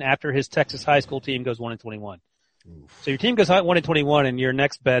speaking after his Texas high school team goes 1-21. So your team goes 1-21 and your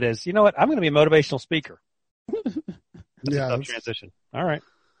next bet is, you know what? I'm going to be a motivational speaker. Yeah. Transition. All right.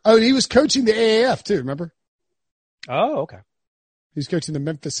 Oh, and he was coaching the AAF too, remember? Oh, okay. He's coaching the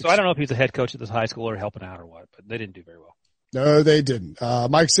Memphis. So I don't know if he's a head coach at this high school or helping out or what, but they didn't do very well. No, they didn't.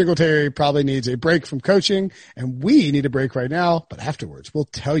 Mike Singletary probably needs a break from coaching, and we need a break right now, but afterwards we'll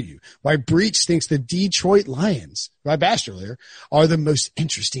tell you why Breach thinks the Detroit Lions, who I bashed earlier, are the most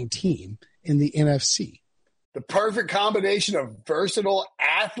interesting team in the NFC. The perfect combination of versatile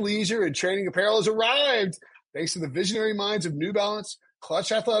athleisure and training apparel has arrived. Thanks to the visionary minds of New Balance,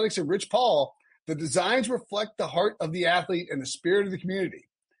 Clutch Athletics, and Rich Paul, the designs reflect the heart of the athlete and the spirit of the community.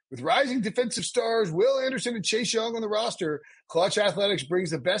 With rising defensive stars Will Anderson and Chase Young on the roster, Clutch Athletics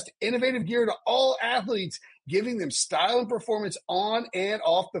brings the best innovative gear to all athletes, giving them style and performance on and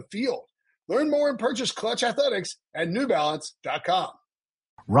off the field. Learn more and purchase Clutch Athletics at NewBalance.com.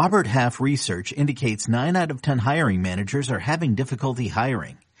 Robert Half research indicates 9 out of 10 hiring managers are having difficulty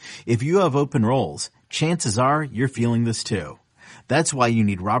hiring. If you have open roles, chances are you're feeling this too. That's why you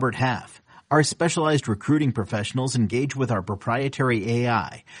need Robert Half. Our specialized recruiting professionals engage with our proprietary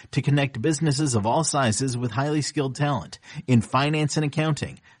AI to connect businesses of all sizes with highly skilled talent in finance and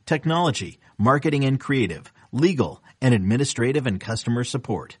accounting, technology, marketing and creative, legal, and administrative and customer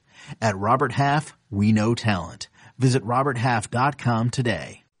support. At Robert Half, we know talent. Visit roberthalf.com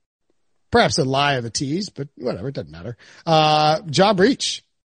today. Perhaps a lie of a tease, but whatever, it doesn't matter. John Breach,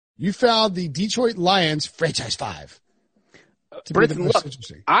 you found the Detroit Lions franchise 5. Brinson, look,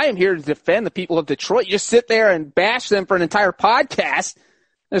 I am here to defend the people of Detroit. You just sit there and bash them for an entire podcast.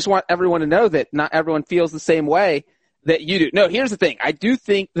 I just want everyone to know that not everyone feels the same way that you do. No, here's the thing. I do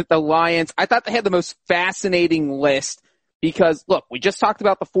think that the Lions, I thought they had the most fascinating list because, look, we just talked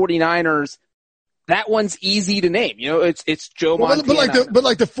about the 49ers. That one's easy to name. You know, it's Joe Montana. But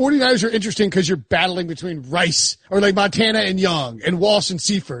like the 49ers are interesting because you're battling between Rice or like Montana and Young and Walsh and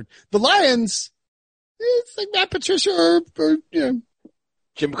Seifert. The Lions, it's like Matt Patricia or you know.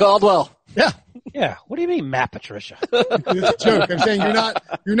 Jim Caldwell. Yeah. Yeah. What do you mean, Matt Patricia? It's a joke. I'm saying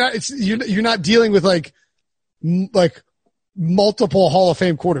you're not dealing with like multiple Hall of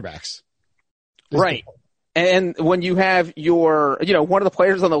Fame quarterbacks. Right. And when you have one of the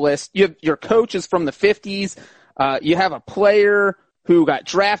players on the list, you have your coach is from the 50s. You have a player who got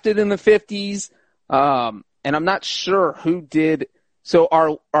drafted in the 50s. And I'm not sure who did.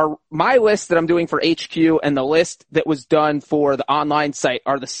 So my list that I'm doing for HQ and the list that was done for the online site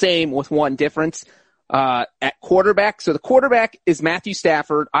are the same with one difference, at quarterback. So the quarterback is Matthew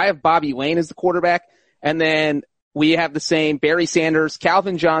Stafford. I have Bobby Lane as the quarterback. And then we have the same Barry Sanders,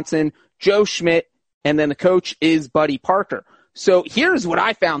 Calvin Johnson, Joe Schmidt, and then the coach is Buddy Parker. So here's what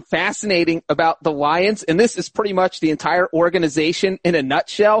I found fascinating about the Lions, and this is pretty much the entire organization in a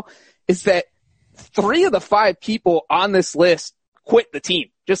nutshell, is that 3 of the 5 people on this list quit the team.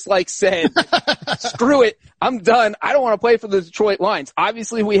 just like said, screw it, I'm done. I don't want to play for the Detroit Lions.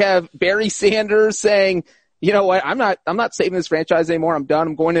 Obviously, we have Barry Sanders saying, you know what, I'm not saving this franchise anymore. I'm done.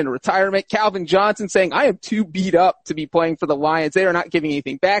 I'm going into retirement. Calvin Johnson saying, I am too beat up to be playing for the Lions. They are not giving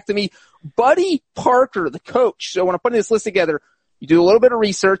anything back to me. Buddy Parker, the coach. So when I'm putting this list together, you do a little bit of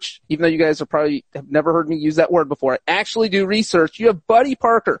research, even though you guys have never heard me use that word before. Actually do research. You have Buddy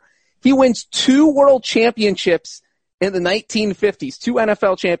Parker. He wins 2 world championships in the 1950s, 2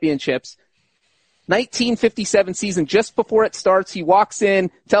 NFL championships. 1957 season, just before it starts, he walks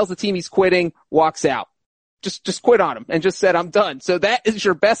in, tells the team he's quitting, walks out. Just quit on him and just said, I'm done. So that is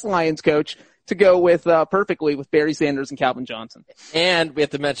your best Lions coach to go with perfectly with Barry Sanders and Calvin Johnson. And we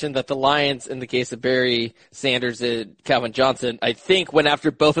have to mention that the Lions, in the case of Barry Sanders and Calvin Johnson, I think went after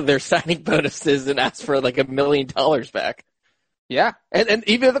both of their signing bonuses and asked for like $1 million back. Yeah. And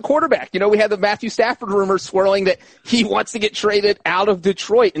even the quarterback, we had the Matthew Stafford rumors swirling that he wants to get traded out of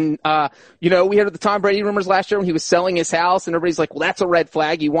Detroit. And, we heard the Tom Brady rumors last year when he was selling his house and everybody's like, well, that's a red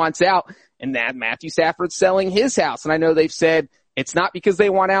flag. He wants out. And that Matthew Stafford's selling his house. And I know they've said it's not because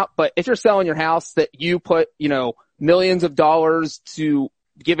they want out, but if you're selling your house that you put, millions of dollars to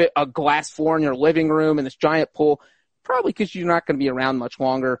give it a glass floor in your living room and this giant pool, probably because you're not going to be around much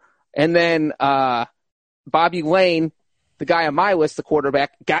longer. And then, Bobby Lane, the guy on my list, the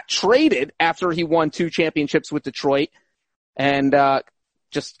quarterback, got traded after he won 2 championships with Detroit and,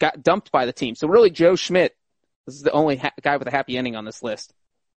 just got dumped by the team. So really Joe Schmidt, this is the only guy with a happy ending on this list.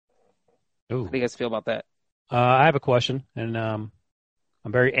 Ooh. How do you guys feel about that? I have a question, and I'm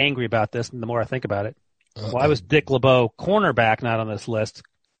very angry about this, and the more I think about it. Why was Dick LeBeau, cornerback, not on this list?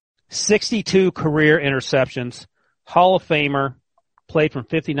 62 career interceptions, Hall of Famer, played from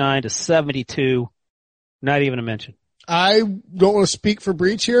 59 to 72, not even a mention. I don't want to speak for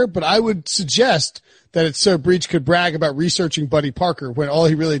Breach here, but I would suggest that it's so Breach could brag about researching Buddy Parker when all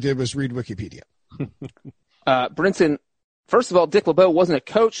he really did was read Wikipedia. Brinson, first of all, Dick LeBeau wasn't a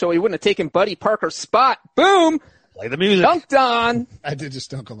coach, so he wouldn't have taken Buddy Parker's spot. Boom! Play the music. Dunked on. I did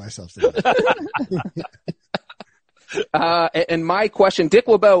just dunk on myself today. And my question, Dick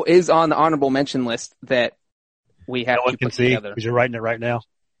LeBeau is on the honorable mention list that we have to put together. Because you're writing it right now.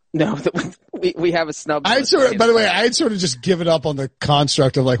 No, we have a snub. By the way, I had sort of just given up on the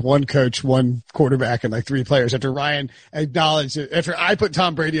construct of like one coach, one quarterback, and like 3 players after Ryan acknowledged it. After I put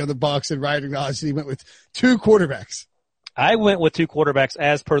Tom Brady on the Bucs and Ryan acknowledged that he went with 2 quarterbacks. I went with 2 quarterbacks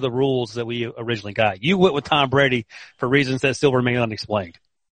as per the rules that we originally got. You went with Tom Brady for reasons that still remain unexplained.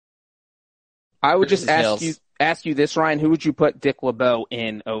 I would just ask you this, Ryan. Who would you put Dick LeBeau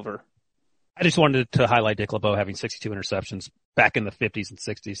in over? I just wanted to highlight Dick LeBeau having 62 interceptions back in the 50s and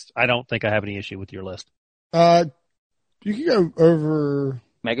 60s. I don't think I have any issue with your list. You can go over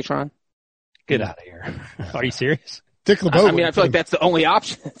Megatron. Get out of here. Are you serious? Dick LeBeau. I mean, I feel like that's the only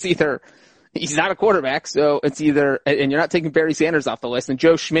option. It's either he's not a quarterback, so it's either, and you're not taking Barry Sanders off the list, and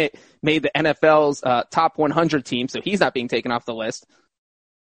Joe Schmidt made the NFL's top 100 team, so he's not being taken off the list.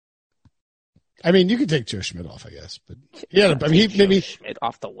 I mean, you could take Joe Schmidt off, I guess, but yeah, I mean, maybe Schmidt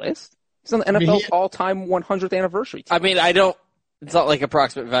off the list. He's on the NFL's all-time 100th anniversary team. I mean, it's not like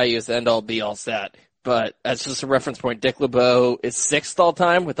approximate value is the end-all be-all stat, but as just a reference point, Dick LeBeau is 6th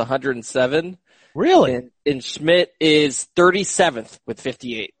all-time with 107. Really? And Schmidt is 37th with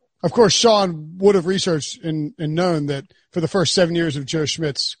 58. Of course, Sean would have researched and known that for the first 7 years of Joe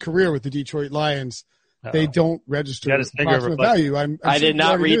Schmidt's career with the Detroit Lions, they don't register approximate value. I did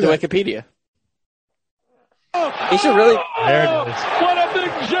not read the Wikipedia. He should really. There it is. What a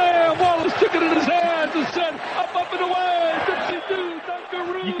big jam! Wallace took it in his hands and said, up and away, 52,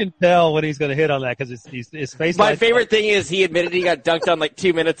 Dunkaroo. You can tell when he's going to hit on that because his face. My favorite thing is he admitted he got dunked on like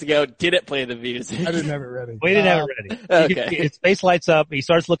 2 minutes ago. Didn't play the music. I didn't have it ready. We didn't have it ready. Okay. His face lights up. He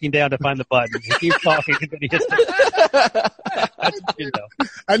starts looking down to find the button. He keeps talking, and then he hits it. That's what you know.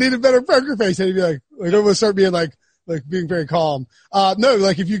 I need a better poker face. I'd be like almost start being like being very calm. No,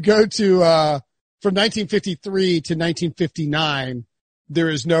 like if you go to, from 1953 to 1959, there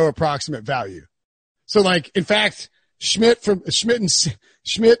is no approximate value. So like, in fact, Schmidt in,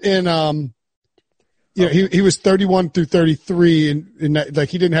 he was 31 through 33 and like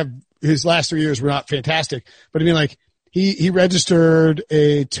he didn't have, his last 3 years were not fantastic, but I mean like he registered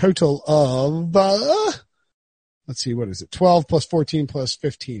a total of, let's see, what is it? 12 plus 14 plus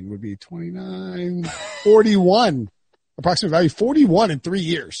 15 would be 29, 41 approximate value, 41 in 3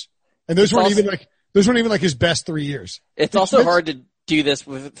 years. And those weren't even like his best 3 years. It's also hard to do this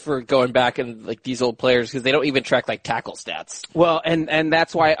for going back and like these old players because they don't even track like tackle stats. Well, and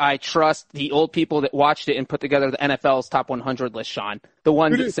that's why I trust the old people that watched it and put together the NFL's top 100 list, Sean. The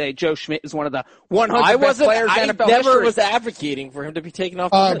ones that say Joe Schmidt is one of the 100 best players in NFL I never history. was advocating for him to be taken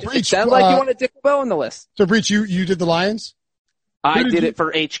off the list. Breach, it sounds like you wanted Dick LeBeau on the list. So, Breach, you did the Lions? I did it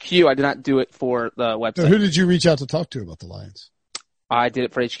for HQ. I did not do it for the website. So who did you reach out to talk to about the Lions? I did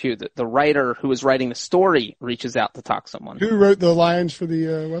it for HQ. The writer who was writing the story reaches out to talk to someone. Who wrote the Lions for the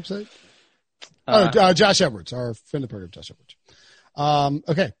website? Josh Edwards, our friend of the program, Josh Edwards.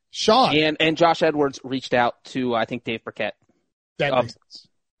 Okay, Sean. And Josh Edwards reached out to, I think, Dave Burkett. That makes sense.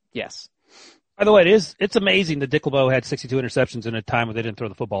 Yes. By the way, it's amazing that Dick LeBeau had 62 interceptions in a time when they didn't throw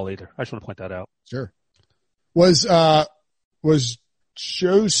the football either. I just want to point that out. Sure. Was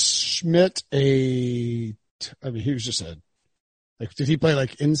Joe Schmidt he was just did he play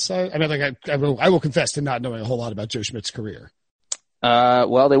like inside? I mean, like I will confess to not knowing a whole lot about Joe Schmidt's career.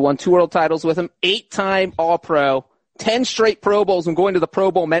 Well, they won 2 world titles with him, 8-time All-Pro, 10 straight Pro Bowls, and going to the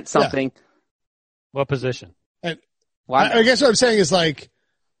Pro Bowl meant something. Yeah. What position? And I guess what I'm saying is what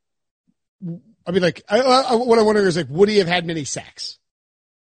I'm wondering is would he have had many sacks?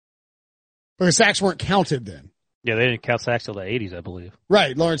 Because sacks weren't counted then. Yeah, they didn't count sacks till the 80s, I believe.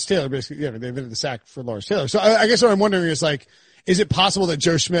 Right, Lawrence Taylor basically. Yeah, they invented the sack for Lawrence Taylor. So I guess what I'm wondering is is it possible that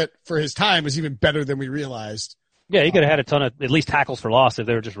Joe Schmidt for his time was even better than we realized? Yeah, he could have had a ton of at least tackles for loss if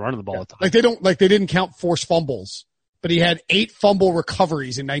they were just running the ball all the time. They didn't count forced fumbles, but he had 8 fumble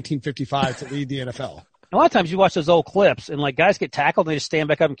recoveries in 1955 to lead the NFL. A lot of times you watch those old clips and guys get tackled and they just stand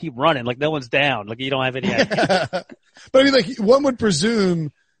back up and keep running no one's down. You don't have any idea. But I mean, one would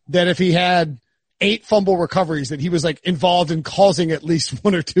presume that if he had 8 fumble recoveries that he was involved in causing at least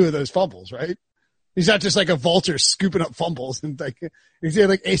 1 or 2 of those fumbles, right? He's not just a vulture scooping up fumbles and he's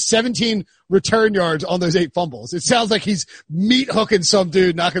a 17 return yards on those 8 fumbles. It sounds like he's meat hooking some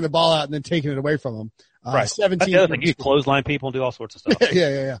dude, knocking the ball out and then taking it away from him. Right. 17. That's the other thing. You clothesline people and do all sorts of stuff.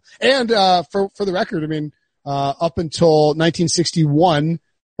 Yeah. And, for the record, I mean, up until 1961,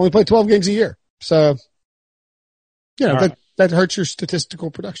 only played 12 games a year. So, that hurts your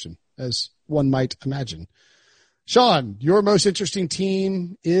statistical production, as one might imagine. Sean, your most interesting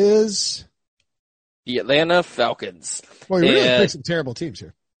team is the Atlanta Falcons. Well, you really picked some terrible teams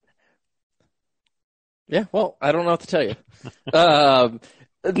here. Yeah, well, I don't know what to tell you.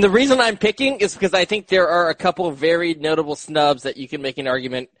 The reason I'm picking is because I think there are a couple of very notable snubs that you can make an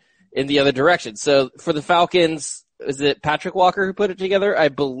argument in the other direction. So for the Falcons, is it Patrick Walker who put it together? I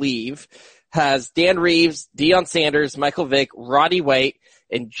believe. Has Dan Reeves, Deion Sanders, Michael Vick, Roddy White,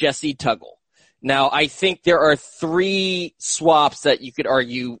 and Jesse Tuggle. Now, I think there are 3 swaps that you could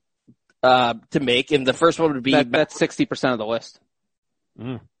argue to make, and the first one would be that's 60% of the list.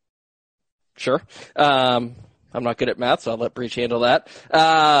 Sure. I'm not good at math, so I'll let Breach handle that.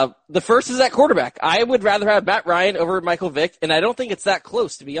 The first is at quarterback. I would rather have Matt Ryan over Michael Vick, and I don't think it's that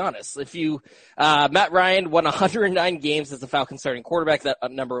close, to be honest. Matt Ryan won 109 games as the Falcons starting quarterback. That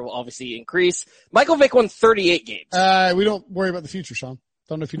number will obviously increase. Michael Vick won 38 games. We don't worry about the future, Sean.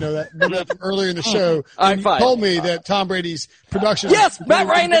 Don't know if you know that. Remember that from earlier in the show. You told me that Tom Brady's production. Yes, Matt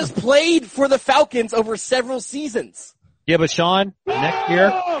Ryan has played for the Falcons over several seasons. Yeah, but Sean, next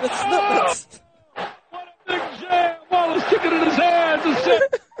year. Big jam. Wallace took it in his hands.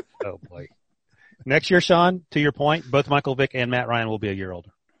 Oh boy. Next year, Sean, to your point, both Michael Vick and Matt Ryan will be a year older.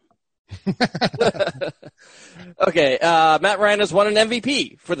 Okay, Matt Ryan has won an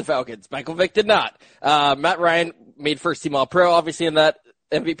MVP for the Falcons. Michael Vick did not. Matt Ryan made first team All-Pro, obviously, in that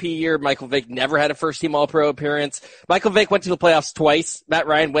MVP year. Michael Vick never had a first team All-Pro appearance. Michael Vick went to the playoffs twice. Matt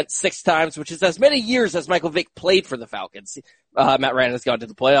Ryan went 6 times, which is as many years as Michael Vick played for the Falcons. Matt Ryan has gone to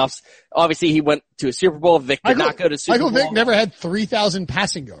the playoffs. Obviously, he went to a Super Bowl. Vick did not go to Super Bowl. Michael Vick never had 3,000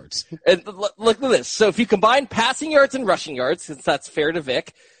 passing yards. And look at this. So if you combine passing yards and rushing yards, since that's fair to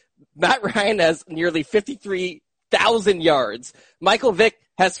Vick, Matt Ryan has nearly 53,000 yards. Michael Vick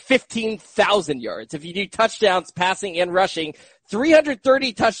has 15,000 yards. If you do touchdowns, passing, and rushing,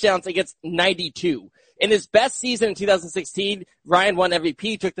 330 touchdowns against 92. In his best season in 2016, Ryan won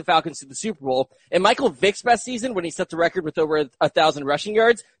MVP, took the Falcons to the Super Bowl. In Michael Vick's best season, when he set the record with over 1,000 rushing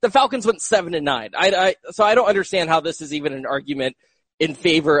yards, the Falcons went 7-9. So I don't understand how this is even an argument in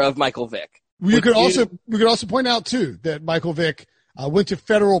favor of Michael Vick. We could also point out too that Michael Vick went to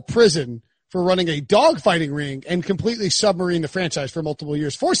federal prison for running a dogfighting ring and completely submarined the franchise for multiple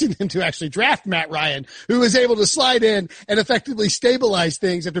years, forcing them to actually draft Matt Ryan, who was able to slide in and effectively stabilize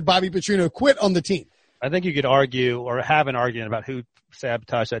things after Bobby Petrino quit on the team. I think you could argue or have an argument about who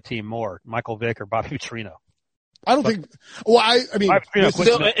sabotaged that team more, Michael Vick or Bobby Petrino. I don't think. Well, I mean,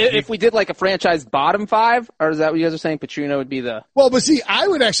 so if we did like a franchise bottom five, or is that what you guys are saying? Petrino would be the. Well, but see, I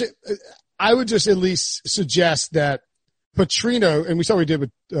would just at least suggest that Petrino, and we saw what he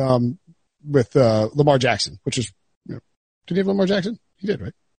did with Lamar Jackson, which is, did he have Lamar Jackson? He did,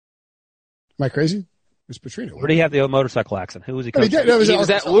 right? Am I crazy? It was Petrino. Where did he have the motorcycle accident? Who was he coaching? He was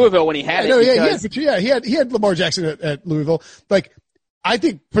at Louisville when he had it. He had Lamar Jackson at Louisville. Like, I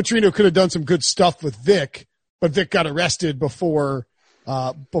think Petrino could have done some good stuff with Vic, but Vic got arrested before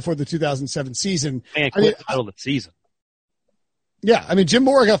the 2007 season. And quit in the middle of the season. Yeah, I mean, Jim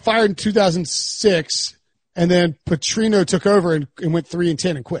Mora got fired in 2006, and then Petrino took over and went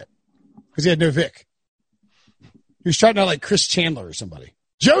 3-10 and quit because he had no Vic. He was trying out like Chris Chandler or somebody.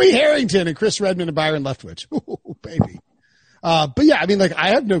 Joey Harrington and Chris Redmond and Byron Leftwich. Ooh, baby. But yeah, I mean, like,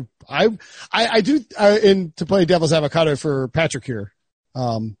 I do, and to play devil's avocado for Patrick here,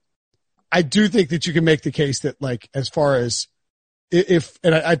 I do think that you can make the case that, like, as far as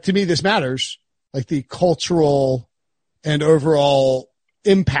to me, this matters, like the cultural and overall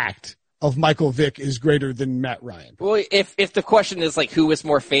impact of Michael Vick is greater than Matt Ryan. Well, if the question is like who is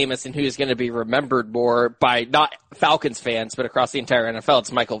more famous and who is going to be remembered more by not Falcons fans, but across the entire NFL,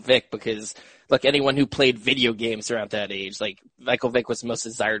 it's Michael Vick, because look, anyone who played video games around that age, like Michael Vick was the most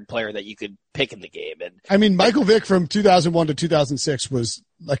desired player that you could pick in the game. And I mean, Michael Vick from 2001 to 2006 was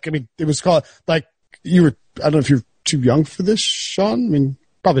like, I mean, it was called like I don't know if you're too young for this, Sean. I mean,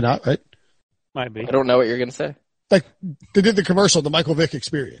 probably not, right? Might be. I don't know what you're going to say. Like they did the commercial, the Michael Vick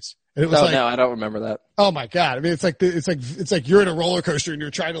Experience. And it was no, I don't remember that. Oh my God. I mean, it's like you're in a roller coaster and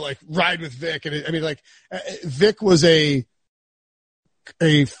you're trying to like ride with Vic. And Vic was a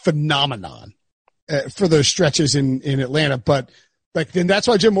phenomenon for those stretches in Atlanta. But like, then that's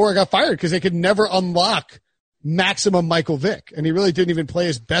why Jim Mora got fired, because they could never unlock maximum Michael Vick. And he really didn't even play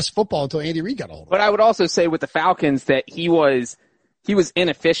his best football until Andy Reid got hold of him. But I would also say with the Falcons that he was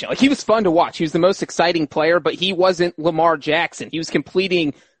inefficient. Like, he was fun to watch. He was the most exciting player, but he wasn't Lamar Jackson. He was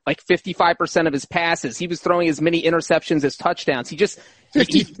completing like 55% of his passes. He was throwing as many interceptions as touchdowns. He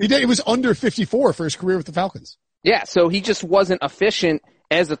was under 54 for his career with the Falcons. Yeah, so he just wasn't efficient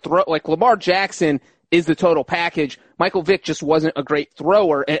as a throw. Like, Lamar Jackson is the total package. Michael Vick just wasn't a great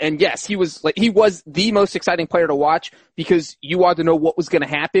thrower. And yes, he was the most exciting player to watch because you wanted to know what was going to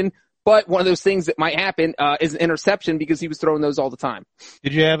happen. But one of those things that might happen is an interception, because he was throwing those all the time.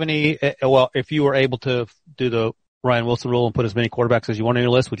 Did you have any, if you were able to do the Ryan Wilson rule and put as many quarterbacks as you want on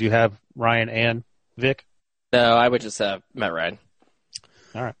your list, would you have Ryan and Vic? No, I would just have Matt Ryan.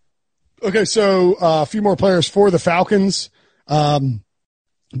 All right. Okay, so a few more players for the Falcons. Deion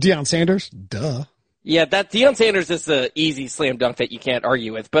Sanders, duh. Yeah, that Deion Sanders is the easy slam dunk that you can't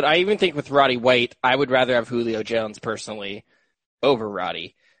argue with. But I even think with Roddy White, I would rather have Julio Jones personally over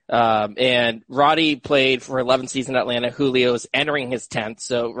Roddy. And Roddy played for 11 seasons in Atlanta. Julio's entering his 10th,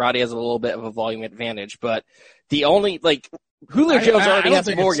 so Roddy has a little bit of a volume advantage. But Julio Jones already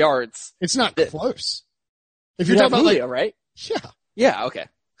has more yards. It's not close. If you're talking about Julio, right? Yeah. Yeah, okay.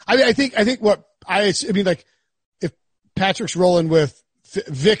 I mean, I think if Patrick's rolling with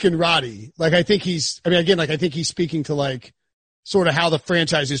Vic and Roddy, like, I think he's speaking to like sort of how the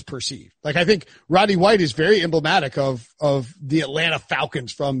franchise is perceived. Like, I think Roddy White is very emblematic of the Atlanta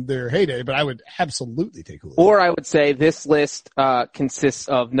Falcons from their heyday, but I would absolutely take Julio. Or I would say this list consists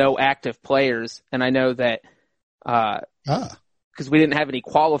of no active players, and I know that because we didn't have any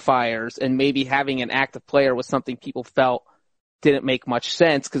qualifiers, and maybe having an active player was something people felt didn't make much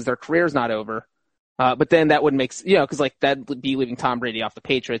sense because their career's not over. But then that would make, because like that would be leaving Tom Brady off the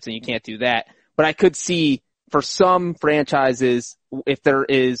Patriots, and you can't do that. But I could see for some franchises, if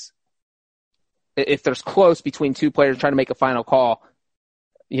there's close between two players trying to make a final call,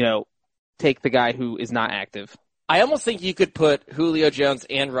 take the guy who is not active. I almost think you could put Julio Jones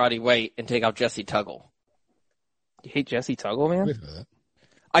and Roddy White and take out Jesse Tuggle. You hate Jesse Tuggle, man?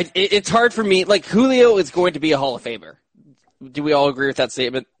 It's hard for me. Like, Julio is going to be a Hall of Famer. Do we all agree with that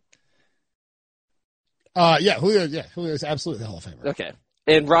statement? Julio is absolutely the Hall of Famer. Okay.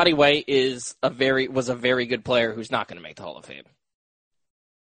 And Roddy White was a very good player who's not going to make the Hall of Fame.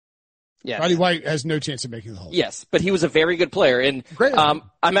 Yes. Roddy White has no chance of making the Hall of Fame. Yes, but he was a very good player. And great. I'm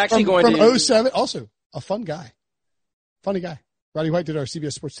actually from 07, also a fun guy. Funny guy. Roddy White did our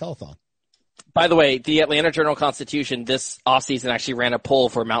CBS Sports Telethon. By the way, the Atlanta Journal-Constitution this offseason actually ran a poll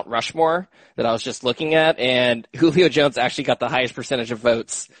for Mount Rushmore that I was just looking at, and Julio Jones actually got the highest percentage of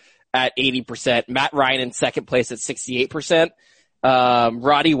votes at 80%. Matt Ryan in second place at 68%.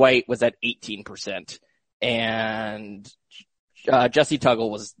 Roddy White was at 18%. And Jesse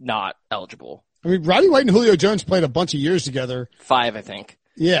Tuggle was not eligible. I mean, Roddy White and Julio Jones played a bunch of years together. 5, I think.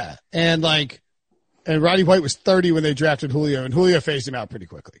 Yeah. And like, And Roddy White was 30 when they drafted Julio, and Julio phased him out pretty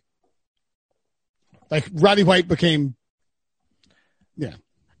quickly. Like, Roddy White became, yeah.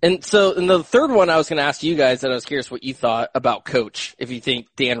 And so, in the third one, I was going to ask you guys, and I was curious what you thought about coach, if you think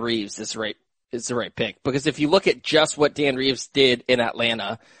Dan Reeves is the right pick. Because if you look at just what Dan Reeves did in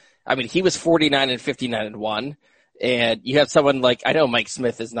Atlanta, I mean, he was 49-59-1. And you have someone like, I know Mike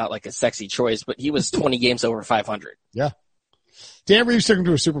Smith is not like a sexy choice, but he was 20 games over 500. Yeah. Dan Reeves took him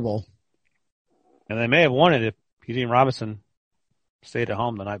to a Super Bowl. And they may have won it if Eugene Robinson stayed at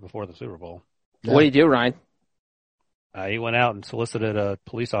home the night before the Super Bowl. Yeah. What do you do, Ryan? He went out and solicited a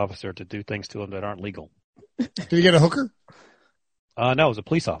police officer to do things to him that aren't legal. Did he get a hooker? No, it was a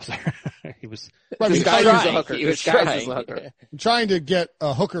police officer. He was disguised as a hooker. He was Disguised trying. as a hooker. I'm trying to get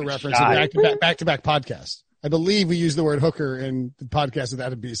a hooker reference in back-to-back podcasts. I believe we use the word hooker in the podcast with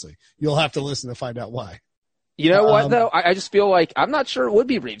Adam Beasley. You'll have to listen to find out why. You know what, though? I just feel like I'm not sure it would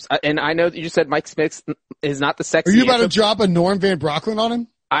be Reeves. And I know that you said Mike Smith is not the sexy. Are you about to drop a Norm Van Brocklin on him?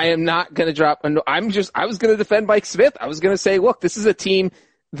 I am not going to drop. I was going to defend Mike Smith. I was going to say, look, this is a team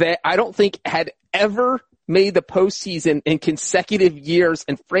that I don't think had ever made the postseason in consecutive years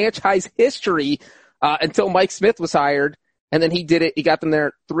in franchise history until Mike Smith was hired, and then he did it. He got them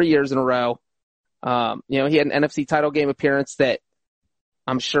there 3 years in a row. He had an NFC title game appearance that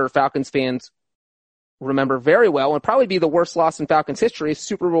I'm sure Falcons fans remember very well, and probably be the worst loss in Falcons history if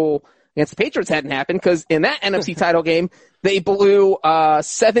Super Bowl against the Patriots hadn't happened, because in that NFC title game, they blew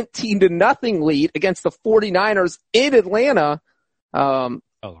 17-0 lead against the 49ers in Atlanta. And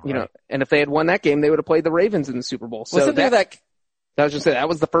if they had won that game, they would have played the Ravens in the Super Bowl. So that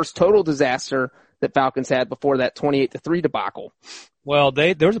was the first total disaster that Falcons had before that 28-3 debacle. Well,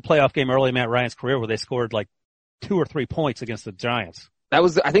 there was a playoff game early in Matt Ryan's career where they scored like 2 or 3 points against the Giants.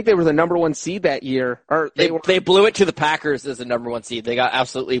 I think they were the number 1 seed that year. Or they blew it to the Packers as the number 1 seed. They got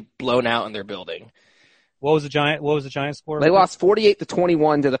absolutely blown out in their building. What was the Giants score? They lost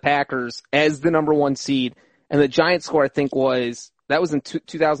 48-21 to the Packers as the number 1 seed, and the Giants score I think was in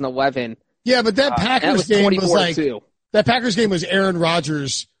 2011. Yeah, but that Packers game was like 24-2. That Packers game was Aaron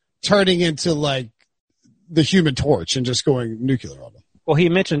Rodgers turning into like the Human Torch and just going nuclear on them. Well, he's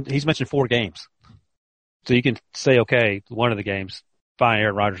mentioned 4 games, so you can say, okay, one of the games, fine,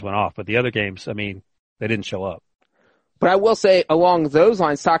 Aaron Rodgers went off, but the other games, I mean, they didn't show up. But I will say, along those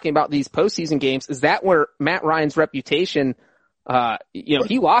lines, talking about these postseason games, is that where Matt Ryan's reputation,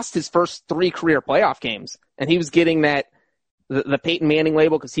 he lost his first 3 career playoff games, and he was getting that, the Peyton Manning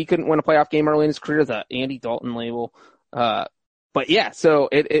label because he couldn't win a playoff game early in his career, the Andy Dalton label. But yeah, so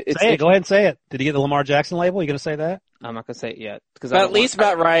it's. Go ahead and say it. Did he get the Lamar Jackson label? You going to say that? I'm not going to say it yet. But at least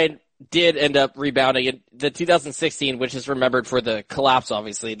Matt Ryan did end up rebounding in the 2016, which is remembered for the collapse,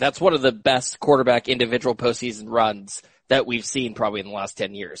 obviously. That's one of the best quarterback individual postseason runs that we've seen probably in the last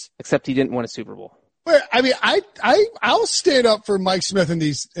 10 years. Except he didn't win a Super Bowl. But, I mean, I'll stand up for Mike Smith in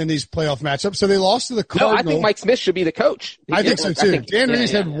these playoff matchups. So they lost to the Cardinals. No, I think Mike Smith should be the coach. I think so too. Dan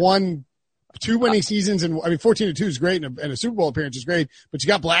Reeves had 2 winning seasons, and 14-2 is great, and a Super Bowl appearance is great, but you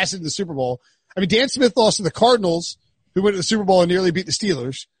got blasted in the Super Bowl. I mean, Dan Smith lost to the Cardinals, who went to the Super Bowl and nearly beat the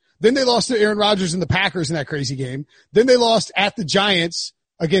Steelers. Then they lost to Aaron Rodgers and the Packers in that crazy game. Then they lost at the Giants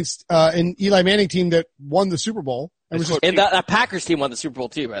against an Eli Manning team that won the Super Bowl. And that Packers team won the Super Bowl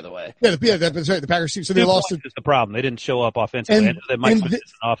too, by the way. Yeah, that's right. The Packers team. So they lost. Is the problem. They didn't show up offensively. And Mike Smith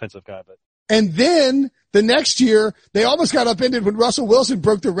is an offensive guy, but. And then the next year, they almost got upended when Russell Wilson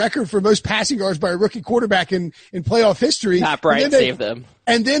broke the record for most passing yards by a rookie quarterback in playoff history. Matt Bryant saved them.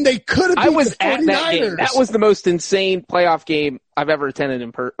 And then they could have beat the 49ers. At that game. That was the most insane playoff game I've ever attended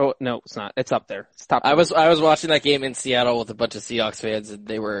in person. Oh, no, it's not. It's up there. It's top. I was watching that game in Seattle with a bunch of Seahawks fans, and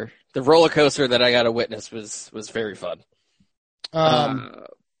the roller coaster that I got to witness was very fun.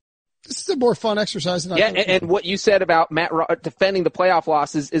 This is a more fun exercise than and what you said about Matt defending the playoff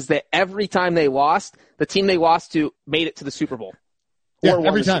losses is that every time they lost, the team they lost to made it to the Super Bowl. Yeah,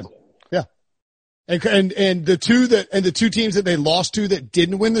 every time. Yeah. And the two teams that they lost to that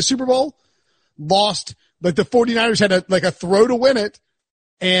didn't win the Super Bowl lost, like the 49ers had a throw to win it,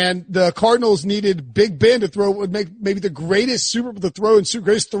 and the Cardinals needed Big Ben to throw, would make maybe the greatest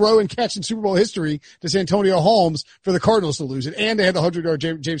greatest throw and catch in Super Bowl history to Santonio Holmes for the Cardinals to lose it. And they had the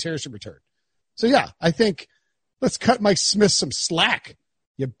 100-yard James Harrison return. So yeah, I think let's cut Mike Smith some slack,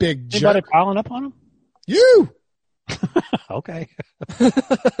 you big jerk. Anybody piling up on him? You! Okay.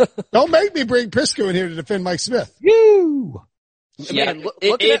 Don't make me bring Prisco in here to defend Mike Smith. You! Yeah,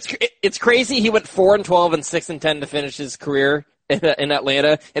 it's crazy. He went 4-12 and 6-10 to finish his career in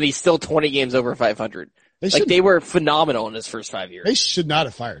Atlanta, and he's still 20 games over 500. They were phenomenal in his first 5 years. They should not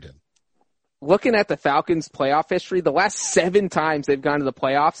have fired him. Looking at the Falcons' playoff history, the last 7 times they've gone to the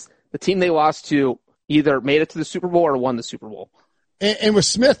playoffs, the team they lost to either made it to the Super Bowl or won the Super Bowl. And with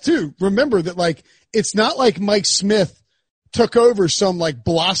Smith too, remember that like, it's not like Mike Smith took over some like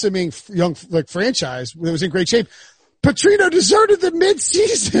blossoming young like franchise that was in great shape. Petrino deserted them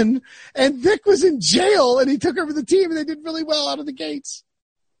mid-season and Vic was in jail and he took over the team and they did really well out of the gates.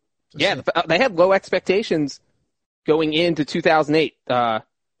 They had low expectations going into 2008, because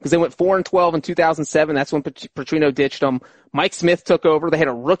they went 4-12 in 2007. That's when Petrino ditched them. Mike Smith took over. They had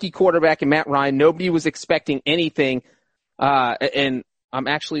a rookie quarterback in Matt Ryan. Nobody was expecting anything. And I'm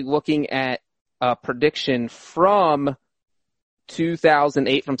actually looking at a prediction from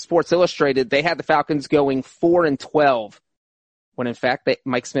 2008 from Sports Illustrated. They had the Falcons going 4-12 when in fact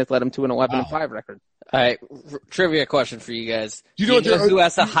Mike Smith led them to an 11-5 record. All right, trivia question for you guys. Do you know who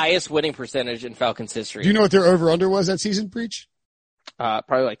has the highest winning percentage in Falcons history? Do you know what their over-under was that season, Breach?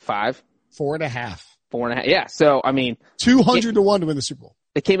 Probably like 5. 4.5. 4.5. Yeah. So, I mean, 200 to 1 to win the Super Bowl.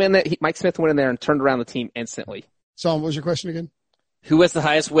 They came in there, Mike Smith went in there and turned around the team instantly. So, what was your question again? Who has the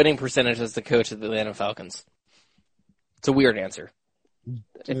highest winning percentage as the coach of the Atlanta Falcons? It's a weird answer. If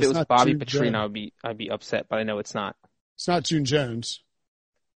it was Bobby Petrino, I'd be upset, but I know it's not. It's not June Jones.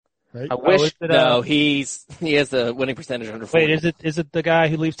 Right? I wish. No, he has the winning percentage under 40. Wait, is it the guy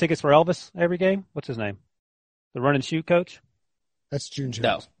who leaves tickets for Elvis every game? What's his name? The run and shoot coach? That's June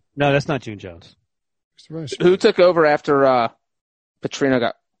Jones. No, that's not June Jones. Who took over after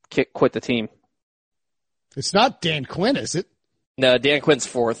Petrino quit the team? It's not Dan Quinn, is it? No, Dan Quinn's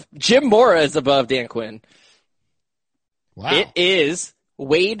 4th. Jim Mora is above Dan Quinn. Wow. It is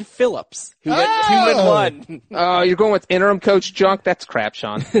Wade Phillips, who went 2-1. Oh, you're going with interim coach junk? That's crap,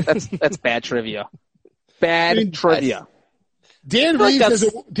 Sean. That's bad trivia. Bad trivia. Dan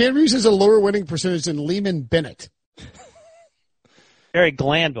Reeves has a lower winning percentage than Lehman Bennett. Jerry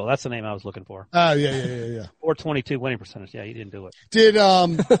Glanville, that's the name I was looking for. Oh, yeah. 422 winning percentage. Yeah, you didn't do it. Did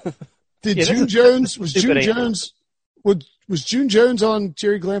June Jones, was June Jones on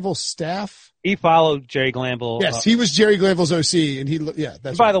Jerry Glanville's staff? He followed Jerry Glanville. Yes, he was Jerry Glanville's OC, and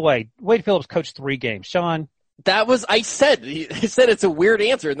that's by the way, Wade Phillips coached 3 games. Sean? I said it's a weird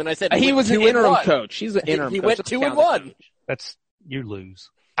answer, and then I said he was an interim coach. He's an interim coach. He went 2-1. You lose.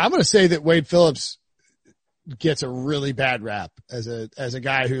 I'm going to say that Wade Phillips gets a really bad rap as a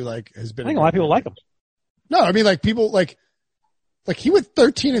guy who like has been. I think a lot of people like him. No, I mean like people like he went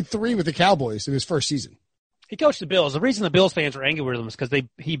 13-3 with the Cowboys in his first season. He coached the Bills. The reason the Bills fans were angry with him is because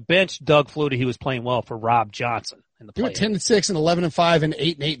he benched Doug Flutie. He was playing well for Rob Johnson in the play. He went 10-6 and 11-5 and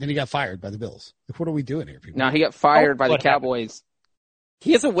 8-8. Then he got fired by the Bills. Like, what are we doing here, people? No, he got fired by the Cowboys.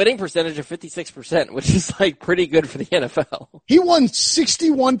 He has a winning percentage of 56%, which is like pretty good for the NFL. He won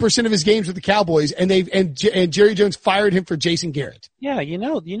 61% of his games with the Cowboys, and Jerry Jones fired him for Jason Garrett. Yeah, you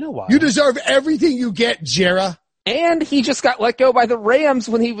know why. You deserve everything you get, Jera. And he just got let go by the Rams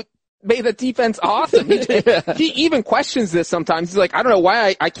when he made the defense awesome. He even questions this sometimes. He's like, I don't know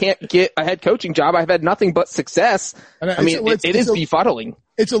why I can't get a head coaching job. I've had nothing but success. I mean, it is befuddling.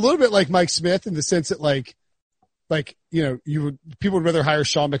 It's a little bit like Mike Smith in the sense that like, people would rather hire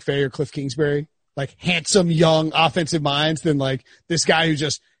Sean McVay or Cliff Kingsbury, like handsome, young offensive minds than like this guy who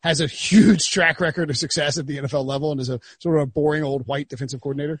just has a huge track record of success at the NFL level and is a sort of a boring old white defensive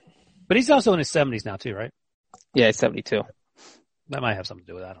coordinator. But he's also in his 70s now too, right? Yeah, he's 72. That might have something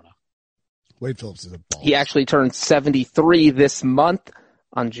to do with it. I don't know. Wade Phillips is a ball. He actually turned 73 this month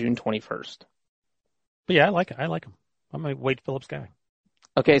on June 21st. But yeah, I like him. I'm a Wade Phillips guy.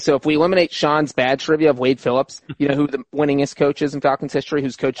 Okay, so if we eliminate Sean's bad trivia of Wade Phillips, you know who the winningest coach is in Falcons history,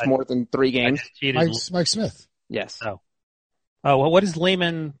 who's coached more than 3 games? Mike Smith. Yes. Oh, well, what is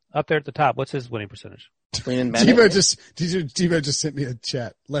Lehman up there at the top? What's his winning percentage? Lehman Bennett. Devo just sent me a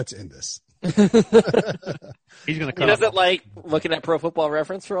chat. Let's end this. He doesn't like looking at Pro Football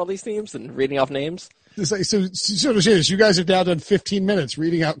Reference for all these teams and reading off names. It's like, so you guys have now done 15 minutes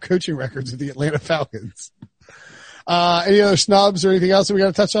reading out coaching records of the Atlanta Falcons. Any other snubs or anything else that we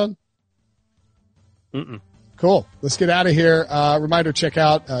got to touch on? Cool. Let's get out of here. Reminder, check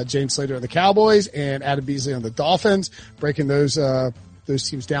out James Slater of the Cowboys and Adam Beasley on the Dolphins, breaking those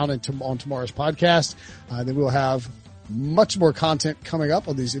teams down on tomorrow's podcast. Then we'll have much more content coming up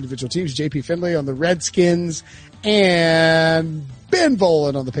on these individual teams. JP Finley on the Redskins and Ben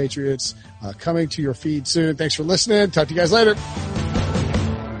Volen on the Patriots coming to your feed soon. Thanks for listening. Talk to you guys later.